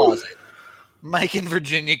specific closet, Mike in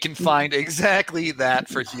Virginia can find exactly that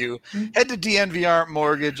for you. Head to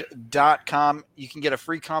dnvrmortgage.com. You can get a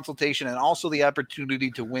free consultation and also the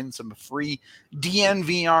opportunity to win some free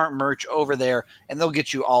DNVR merch over there, and they'll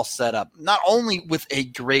get you all set up. Not only with a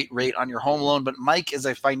great rate on your home loan, but Mike is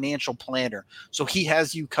a financial planner, so he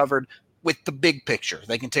has you covered with the big picture.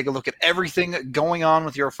 They can take a look at everything going on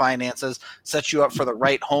with your finances, set you up for the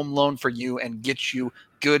right home loan for you, and get you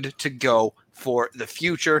good to go for the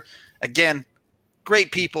future. Again,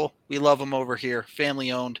 great people. We love them over here.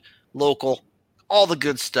 Family owned, local, all the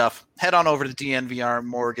good stuff. Head on over to DNVR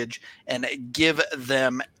Mortgage and give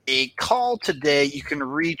them a call today. You can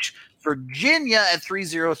reach Virginia at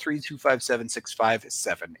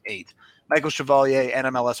 303-257-6578. Michael Chevalier,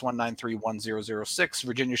 NMLS 1931006.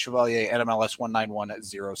 Virginia Chevalier, NMLS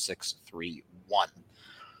 1910631.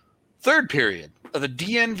 Third period of the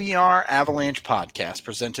DNVR Avalanche podcast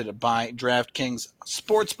presented by DraftKings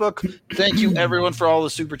Sportsbook. Thank you, everyone, for all the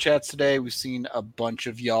super chats today. We've seen a bunch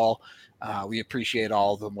of y'all. We appreciate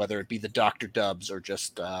all of them, whether it be the Dr. Dubs or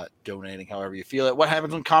just donating however you feel it. What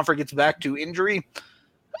happens when Compher gets back to injury?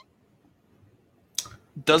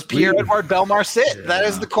 Does Pierre-Edouard Bellemare sit? Yeah. That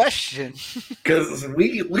is the question. Because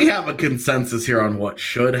we have a consensus here on what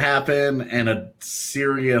should happen and a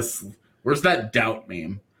serious – where's that doubt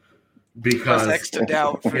meme? Because X to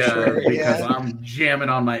doubt for sure. Because I'm jamming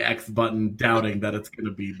on my X button, doubting that it's going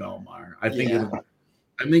to be Bellemare. I think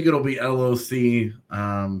it'll be LOC.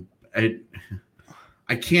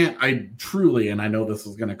 I truly, and I know this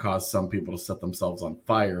is going to cause some people to set themselves on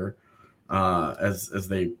fire as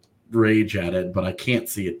they rage at it, but I can't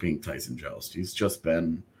see it being Tyson Jost. He's just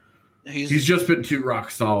been too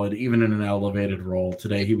rock solid, even in an elevated role.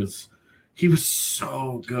 Today he was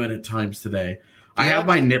so good at times today. I have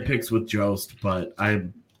my nitpicks with Jost, but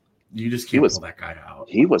you just can't pull that guy out.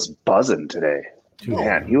 He was buzzing today.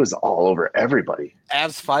 Man, he was all over everybody.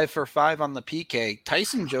 Avs 5 for 5 on the PK.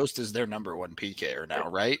 Tyson Jost is their number one PKer now,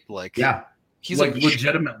 right? Like, yeah, he's like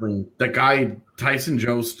legitimately the guy Tyson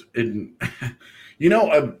Jost.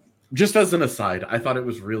 Just as an aside, I thought it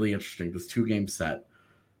was really interesting this 2-game set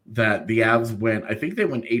that the Avs went. I think they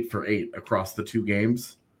went 8 for 8 across the 2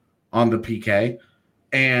 games on the PK.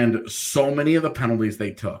 And so many of the penalties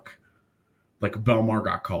they took, like Bellemare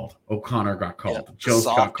got called, O'Connor got called, Jost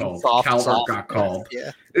got called, Calvert got called.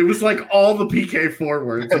 Yeah. It was like all the PK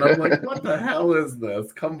forwards. And I'm like, what the hell is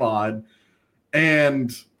this? Come on.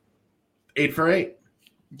 And 8 for 8.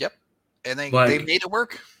 Yep. And they made it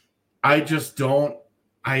work. I just don't.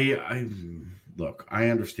 Look, I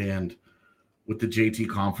understand with the JT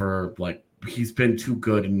Compher, like he's been too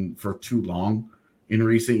good for too long in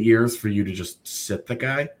recent years for you to just sit the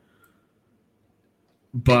guy.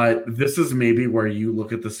 But this is maybe where you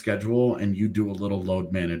look at the schedule and you do a little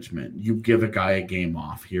load management. You give a guy a game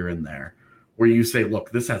off here and there where you say,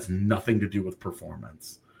 look, this has nothing to do with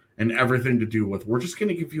performance and everything to do with, we're just going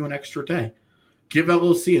to give you an extra day. Give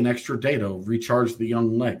LOC an extra day to recharge the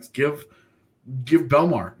young legs. Give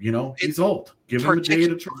Bellemare, he's old. Give him a day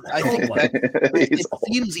to try. I think it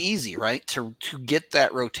seems easy, right? To get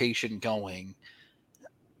that rotation going.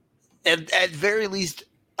 At very least,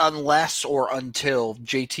 unless or until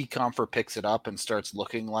JT Compher picks it up and starts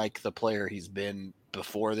looking like the player he's been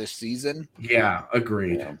before this season. Yeah,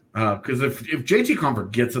 agreed. Because if JT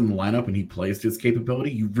Compher gets in the lineup and he plays to his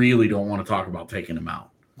capability, you really don't want to talk about taking him out.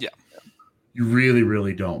 Yeah. You really,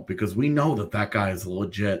 really don't, because we know that guy is a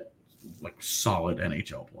legit like solid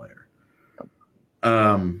NHL player.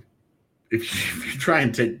 If you try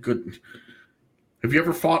and take good, have you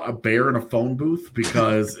ever fought a bear in a phone booth?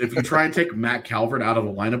 Because if you try and take Matt Calvert out of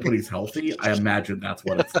the lineup when he's healthy, I imagine that's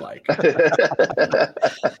what it's like.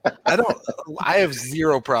 I have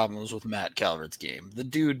zero problems with Matt Calvert's game. The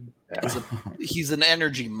dude he's an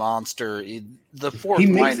energy monster. The fourth He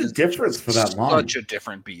line makes a is difference for that line. such a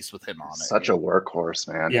different beast with him on it. Such a workhorse,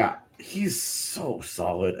 man. Yeah, he's so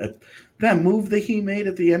solid. That move that he made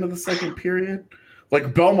at the end of the second period,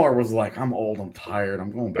 like Belmar was like, "I'm old, I'm tired,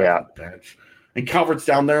 I'm going back to the bench." And Calvert's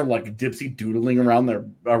down there like dipsy doodling around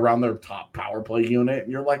their top power play unit, and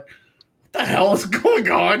you're like, "What the hell is going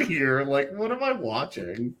on here? Like, what am I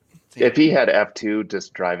watching?" If he had F2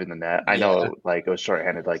 just driving the net, I know like it was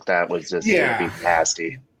shorthanded, like that was just it'd be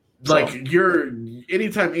nasty. Like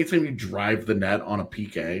anytime you drive the net on a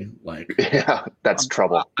PK, like that's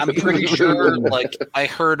trouble. I'm pretty sure, like I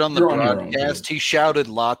heard on the broadcast, he shouted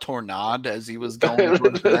 "La Tornade" as he was going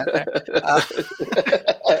towards the net.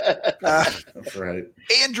 That's right.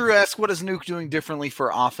 Andrew asks, "What is Nuke doing differently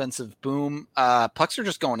for offensive boom?" Pucks are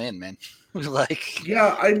just going in, man. Like,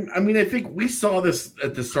 yeah, I mean, I think we saw this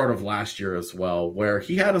at the start of last year as well, where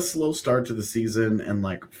he had a slow start to the season, and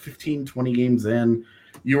like 15, 20 games in,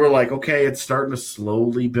 you were like, okay, it's starting to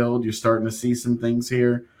slowly build. You're starting to see some things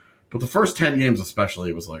here. But the first 10 games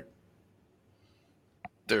especially, it was like,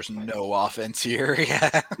 there's no offense here.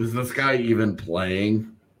 Yeah. Is this guy even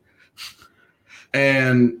playing?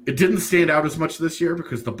 And it didn't stand out as much this year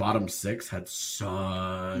because the bottom six had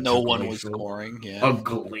such no one was scoring. Yeah. A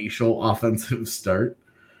glacial offensive start.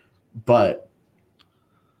 But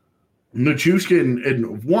Nichushkin,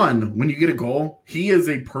 in one, when you get a goal, he is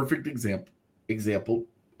a perfect example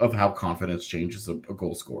of how confidence changes a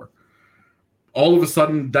goal scorer. All of a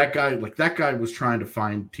sudden, that guy was trying to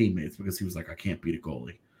find teammates because he was like, I can't beat a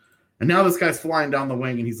goalie. And now this guy's flying down the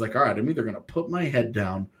wing and he's like, all right, I'm either going to put my head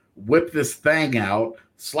down, whip this thing out,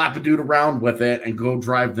 slap a dude around with it, and go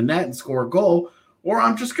drive the net and score a goal, or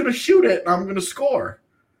I'm just going to shoot it and I'm going to score.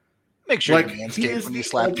 Make sure you manscape when you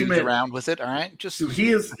slap dudes around with it, all right? He's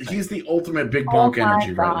the ultimate big bonk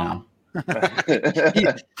energy right now.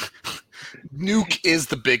 Nuke is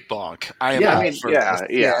the big bonk.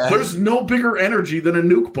 Yeah. There's no bigger energy than a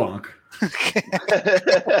nuke bonk.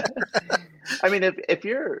 I mean, if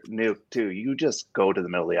you're Nuke too, you just go to the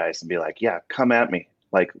middle of the ice and be like, yeah, come at me.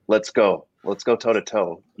 Like, let's go toe to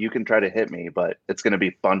toe. You can try to hit me, but it's going to be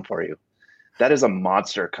fun for you. That is a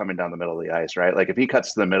monster coming down the middle of the ice, right? Like if he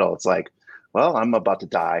cuts to the middle, it's like, well, I'm about to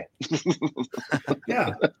die.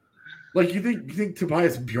 Yeah. Like you think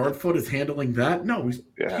Tobias Bjornfoot is handling that? No, he's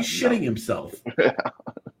shitting himself. Yeah.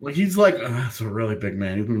 Like he's like, that's a really big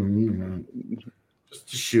man.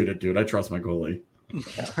 Just shoot it, dude. I trust my goalie.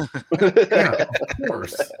 Yeah, of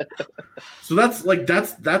course. So that's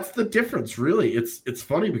the difference, really. It's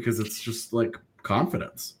funny because it's just like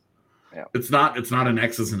confidence. Yeah. It's not an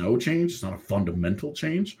X's and O change. It's not a fundamental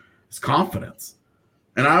change. It's confidence.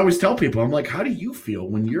 And I always tell people, I'm like, how do you feel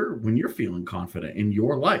when you're feeling confident in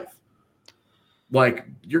your life? Like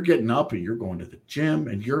you're getting up and you're going to the gym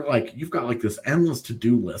and you're like, you've got like this endless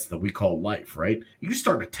to-do list that we call life, right? You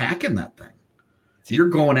start attacking that thing. You're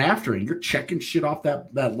going after it. You're checking shit off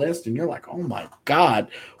that list and you're like, oh my God,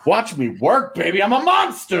 watch me work, baby. I'm a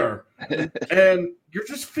monster. And you're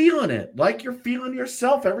just feeling it. Like you're feeling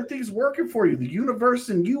yourself. Everything's working for you. The universe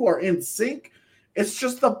and you are in sync. It's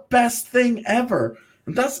just the best thing ever.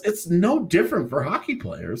 And it's no different for hockey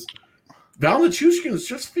players. Val Nichushkin is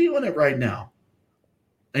just feeling it right now.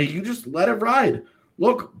 And you just let it ride.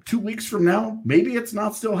 Look, 2 weeks from now, maybe it's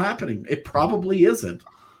not still happening. It probably isn't.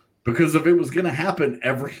 Because if it was going to happen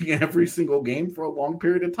every single game for a long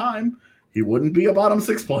period of time, he wouldn't be a bottom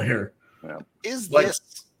six player. Yeah. Is this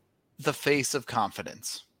the face of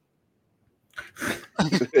confidence?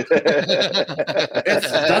 That's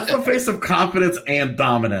the face of confidence and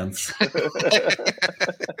dominance.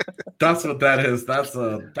 That's what that is. That's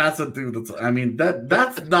a dude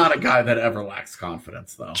that's not a guy that ever lacks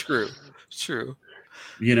confidence, though. True.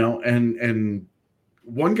 You know, and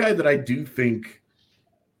one guy that I do think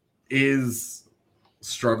is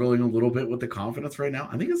struggling a little bit with the confidence right now,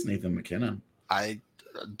 I think it's Nathan MacKinnon. I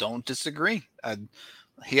don't disagree.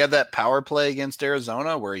 He had that power play against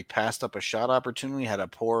Arizona where he passed up a shot opportunity, had a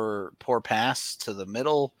poor pass to the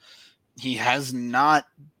middle. He has not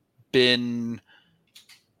been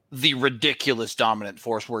the ridiculous dominant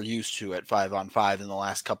force we're used to at 5-on-5 in the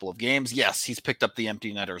last couple of games. Yes, he's picked up the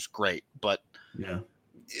empty netters, great, but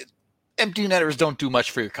empty netters don't do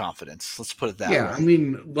much for your confidence. Let's put it that way. Yeah, I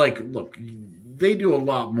mean, like, look, they do a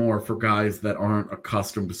lot more for guys that aren't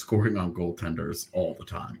accustomed to scoring on goaltenders all the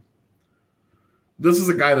time. this is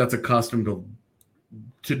a guy that's accustomed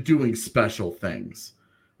to doing special things.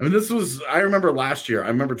 I mean, I remember last year, I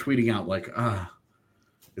remember tweeting out like,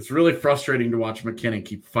 it's really frustrating to watch McKinnon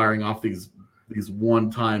keep firing off these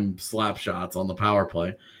one-time slap shots on the power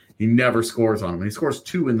play. He never scores on them. He scores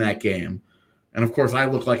 2 in that game. And of course, I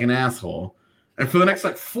look like an asshole. And for the next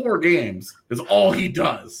 4 games is all he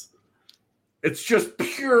does. It's just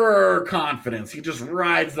pure confidence. He just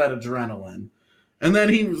rides that adrenaline. And then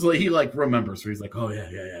he remembers, so he's like, oh yeah.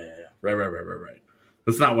 Right.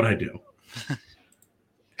 That's not what I do.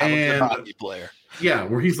 I'm a good hockey player. Yeah,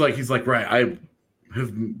 where he's like, right,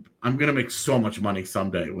 I'm gonna make so much money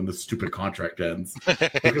someday when this stupid contract ends.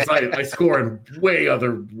 Because I score in way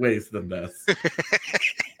other ways than this.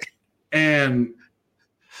 And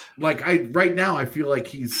right now I feel like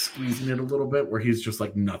he's squeezing it a little bit where he's just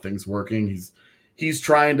like nothing's working. He's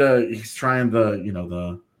trying the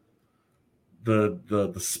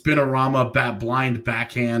spinorama blind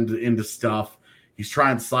backhand into stuff. He's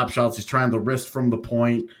trying slap shots. He's trying the wrist from the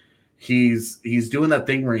point. He's doing that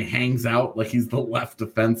thing where he hangs out like he's the left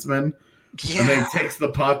defenseman. Yeah. And then he takes the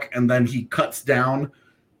puck and then he cuts down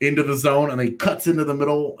into the zone and then he cuts into the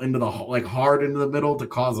middle, hard into the middle to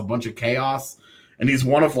cause a bunch of chaos. And he's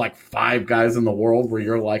one of 5 guys in the world where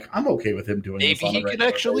you're like, I'm okay with him doing this. Maybe he could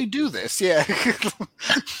actually do this. Yeah.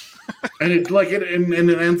 And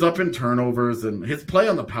it ends up in turnovers, and his play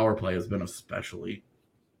on the power play has been especially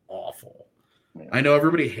awful. Yeah. I know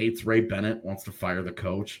everybody hates Ray Bennett, wants to fire the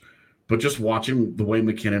coach, but just watching the way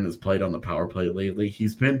McKinnon has played on the power play lately,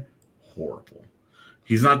 he's been horrible.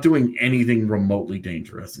 He's not doing anything remotely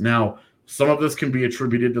dangerous. Now, some of this can be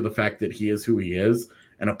attributed to the fact that he is who he is,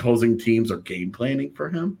 and opposing teams are game planning for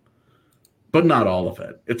him, but not all of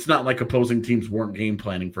it. It's not like opposing teams weren't game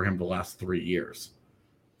planning for him the last 3 years.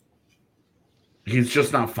 He's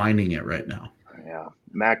just not finding it right now. Yeah.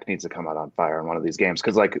 Mac needs to come out on fire in one of these games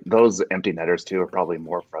because those empty netters too are probably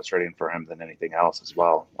more frustrating for him than anything else as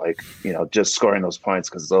well. Just scoring those points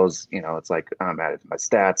because those, it's like I'm at my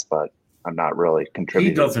stats, but I'm not really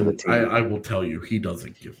contributing. He doesn't. To the team. I will tell you, he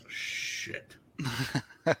doesn't give a shit.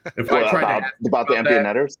 If I tried about the empty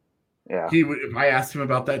netters, yeah. If I asked him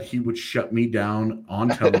about that, he would shut me down on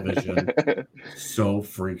television so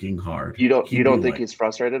freaking hard. You don't think he's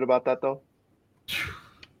frustrated about that though?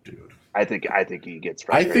 Dude, I think he gets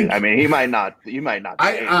frustrated. He might not. You might not.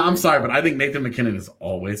 I'm sorry, but I think Nathan McKinnon is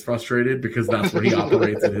always frustrated because that's where he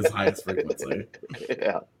operates at his highest frequency.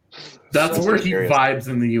 Yeah, that's where he vibes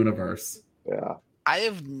in the universe. Yeah, I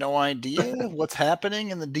have no idea what's happening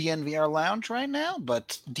in the DNVR lounge right now,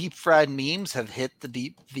 but deep fried memes have hit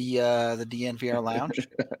the DNVR lounge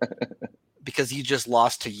because he just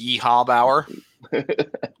lost to Yeehaw Bauer.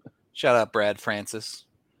 Shout out Brad Francis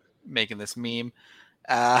making this meme.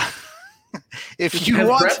 If you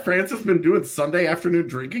want, Brad Francis been doing Sunday afternoon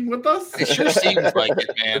drinking with us? It sure seems like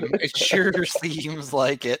it, man. It sure seems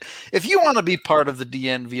like it. If you want to be part of the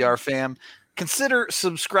DNVR fam, consider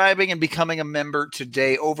subscribing and becoming a member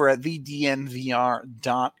today over at thednvr.com.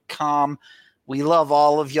 We love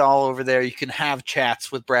all of y'all over there. You can have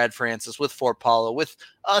chats with Brad Francis, with Fort Paulo, with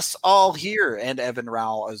us all here, and Evan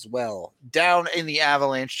Rowell as well, down in the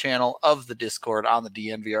Avalanche channel of the Discord on the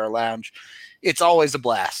DNVR Lounge. It's always a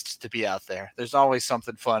blast to be out there. There's always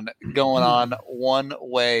something fun going on one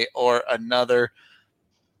way or another.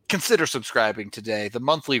 Consider subscribing today. The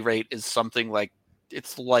monthly rate is something like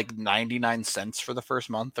 99 cents for the first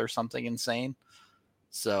month or something insane.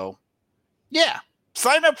 So, yeah.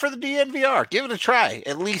 Sign up for the DNVR. Give it a try,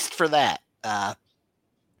 at least for that.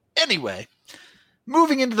 Anyway,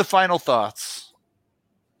 moving into the final thoughts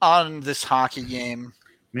on this hockey game.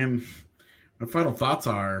 Man, my final thoughts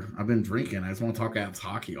are I've been drinking. I just want to talk Avs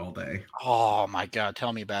hockey all day. Oh, my God.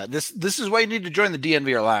 Tell me about it. This is why you need to join the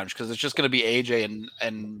DNVR Lounge because it's just going to be AJ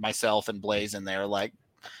and myself and Blaze in there like,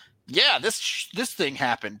 yeah, this thing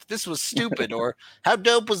happened. This was stupid. Or how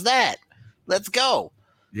dope was that? Let's go.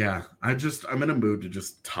 Yeah, I'm in a mood to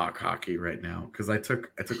just talk hockey right now because I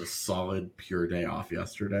took a solid pure day off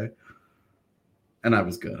yesterday, and I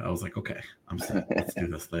was good. I was like, okay, I'm set. Let's do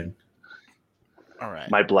this thing. All right.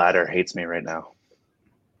 My bladder hates me right now.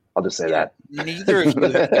 I'll just say that. Neither of you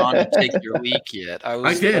have gone to take your leak yet.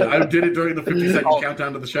 I did. I did it during the 50-second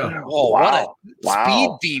countdown to the show. Oh, wow. What a speed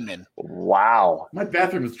demon. Wow. My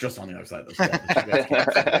bathroom is just on the other side of the show.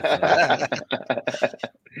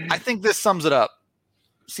 I think this sums it up.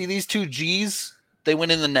 See these two G's? They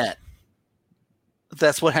went in the net.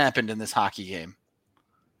 That's what happened in this hockey game.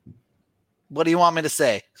 What do you want me to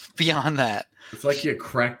say beyond that? It's like you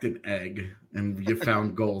cracked an egg and you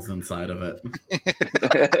found goals inside of it.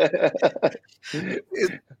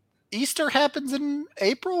 Easter happens in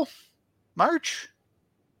April? March.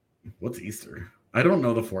 What's Easter? I don't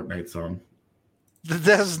know the Fortnite song. That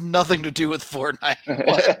has nothing to do with Fortnite.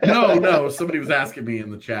 What? No. Somebody was asking me in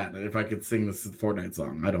the chat if I could sing this Fortnite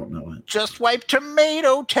song. I don't know it. Just wipe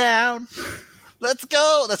Tomato Town. Let's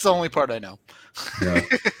go. That's the only part I know. Yeah,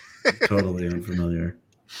 totally unfamiliar.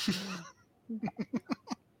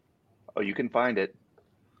 Oh, you can find it.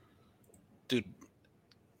 Dude,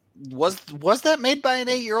 was that made by an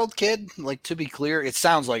 8-year-old kid? Like, to be clear, it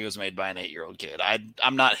sounds like it was made by an 8-year-old kid.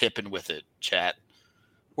 I'm not hipping with it, chat.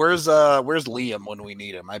 Where's Liam when we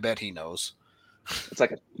need him? I bet he knows. It's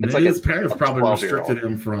like His parents probably 12-year-old. restricted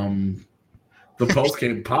him from the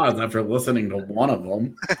post-game pods after listening to one of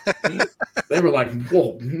them. They were like,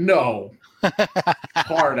 "Whoa, no,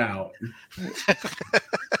 hard out."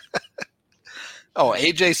 Oh,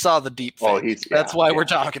 AJ saw the deep fake. That's why we're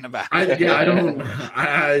talking about it.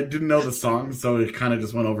 I didn't know the song, so it kind of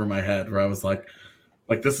just went over my head. Where I was like,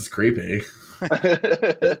 this is creepy.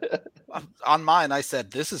 On mine, I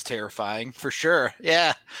said, this is terrifying for sure.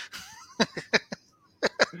 Yeah.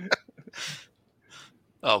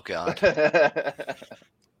 Oh, God.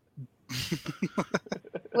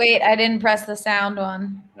 Wait, I didn't press the sound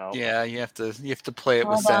one. No. Yeah, you have to play it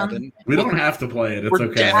with Hold sound. on. And We don't have to play it. It's we're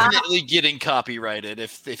okay. definitely getting copyrighted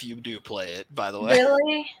if you do play it, by the way.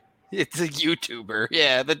 Really? It's a YouTuber.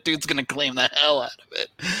 Yeah, that dude's going to claim the hell out of it.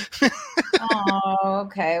 Oh,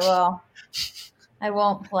 okay. Well, I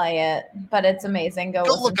won't play it, but it's amazing. Go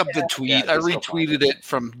look up to the it. tweet. Yeah, I just go find retweeted it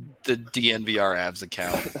from the DNVR Avs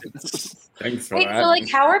account. It's Thanks for Wait, that. so like,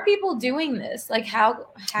 how are people doing this? Like, how?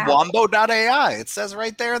 Wombo.ai. It says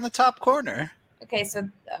right there in the top corner. Okay, so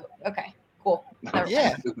okay, cool. Never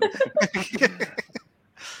Yeah.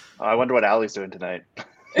 I wonder what Allie's doing tonight.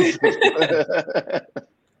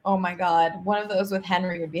 Oh my God, one of those with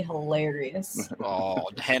Henry would be hilarious. Oh,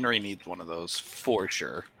 Henry needs one of those for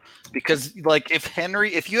sure. Because like if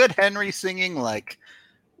you had Henry singing like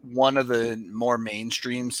one of the more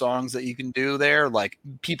mainstream songs that you can do there, like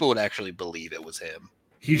people would actually believe it was him.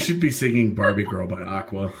 He should be singing "Barbie Girl" by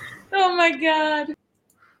Aqua. Oh my God.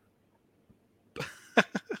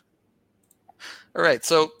 All right,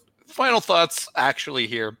 so final thoughts actually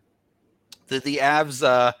here. Did the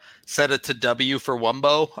Avs set it to W for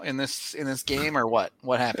Wumbo in this game, or what?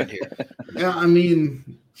 What happened here? Yeah, I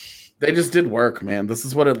mean, they just did work, man. This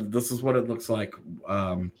is what it looks like.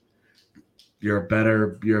 You're a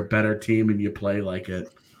better team, and you play like it.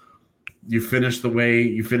 You finish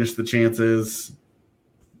the chances.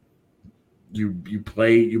 You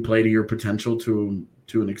play to your potential to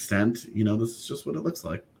an extent. You know, this is just what it looks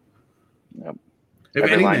like. Yep. If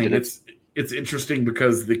Every line anything, did it. it's interesting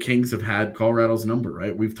because the Kings have had Colorado's number,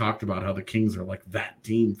 right? We've talked about how the Kings are like that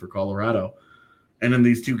team for Colorado. And in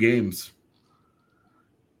these two games,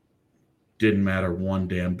 didn't matter one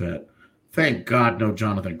damn bit. Thank God no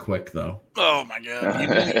Jonathan Quick, though. Oh my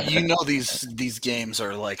God! You know these games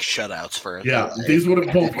are like shutouts for Yeah, these would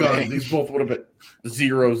have both gone. These both would have been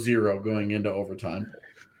 0-0 going into overtime.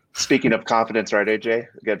 Speaking of confidence, right, AJ,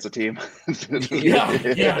 against a team?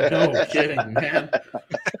 Yeah, no kidding, man.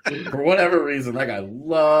 For whatever reason, that guy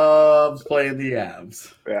loves playing the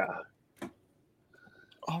Avs. Yeah.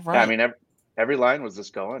 All Yeah, right. I mean, every line was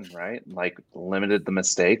just going, right? Like, limited the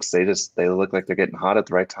mistakes. They look like they're getting hot at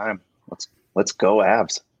the right time. Let's go,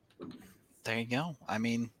 Avs. There you go. I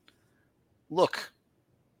mean, look,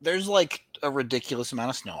 there's like a ridiculous amount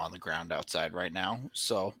of snow on the ground outside right now.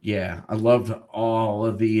 So Yeah, I loved all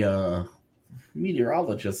of the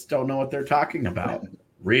meteorologists don't know what they're talking about.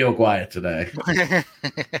 Real quiet today.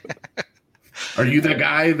 Are you the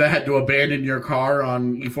guy that had to abandon your car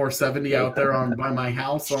on E470 out there by my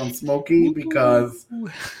house on Smoky? Because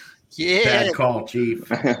yeah, bad call, Chief.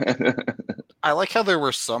 I like how there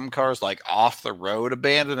were some cars like off the road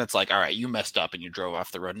abandoned. It's like, all right, you messed up and you drove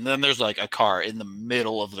off the road. And then there's like a car in the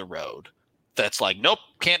middle of the road that's like, nope,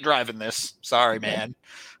 can't drive in this. Sorry, man.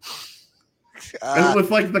 And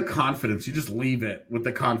with like the confidence, you just leave it with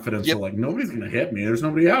the confidence Yep. of like, nobody's going to hit me. There's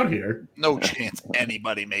nobody out here. No chance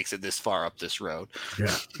anybody makes it this far up this road.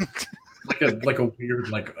 Yeah. like a weird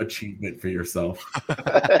like achievement for yourself.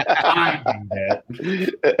 I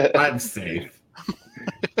did it. I'm safe.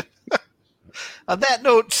 On that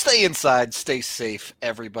note, stay inside, stay safe,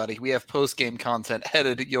 everybody. We have post-game content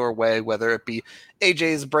headed your way, whether it be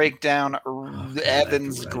AJ's breakdown,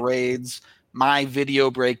 Evan's grades, my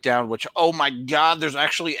video breakdown, which, oh my God, there's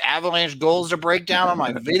actually Avalanche goals to break down on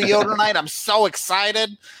my video tonight. I'm so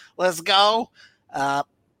excited. Let's go.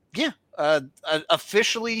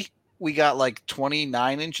 Officially, we got like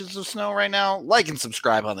 29 inches of snow right now. Like and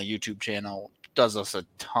subscribe on the YouTube channel. does us a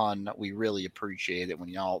ton. We really appreciate it when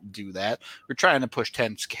y'all do that. We're trying to push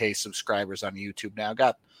 10K subscribers on YouTube now.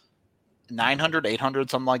 Got 900, 800,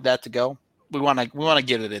 something like that to go. We want to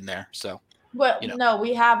get it in there. So, Well, you know. no,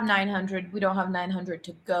 we have 900. We don't have 900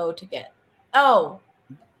 to go to get. Oh,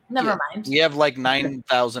 never mind. We have like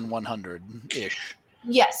 9,100 ish.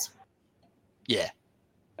 Yes. Yeah.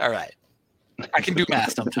 All right. I can do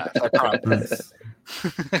math sometimes. I promise.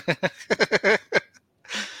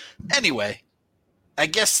 Anyway, I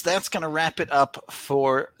guess that's going to wrap it up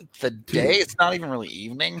for the day. It's not even really Did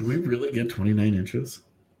evening. we really get 29 inches?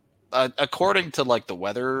 According to like the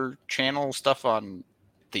Weather Channel stuff on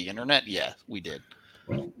the internet, yeah, we did.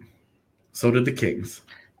 Well, so did the Kings.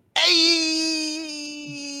 Hey,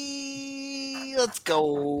 let's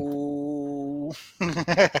go.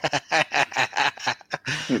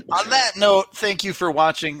 On that note, thank you for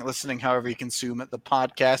watching, listening, however you consume it, the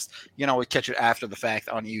podcast. You can always catch it after the fact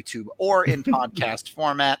on YouTube or in podcast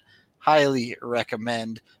format. Highly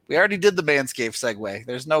recommend. We already did the Manscaped segue.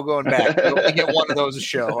 There's no going back. We only get one of those a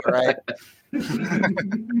show, all right?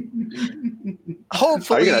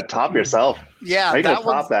 Hopefully. Are you going to top yourself? Yeah, Are you gonna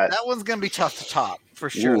top that? That one's going to be tough to top, for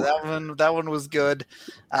sure. Ooh. That one was good.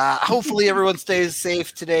 Hopefully everyone stays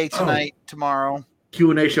safe today, tonight, tomorrow.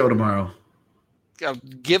 Q&A show tomorrow.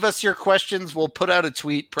 Give us your questions. We'll put out a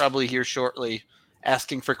tweet probably here shortly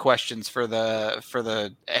asking for questions for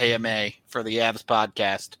the AMA, for the Avs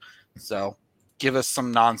podcast. So give us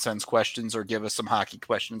some nonsense questions or give us some hockey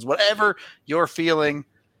questions, whatever you're feeling.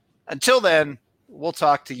 Until then, we'll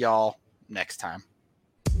talk to y'all next time.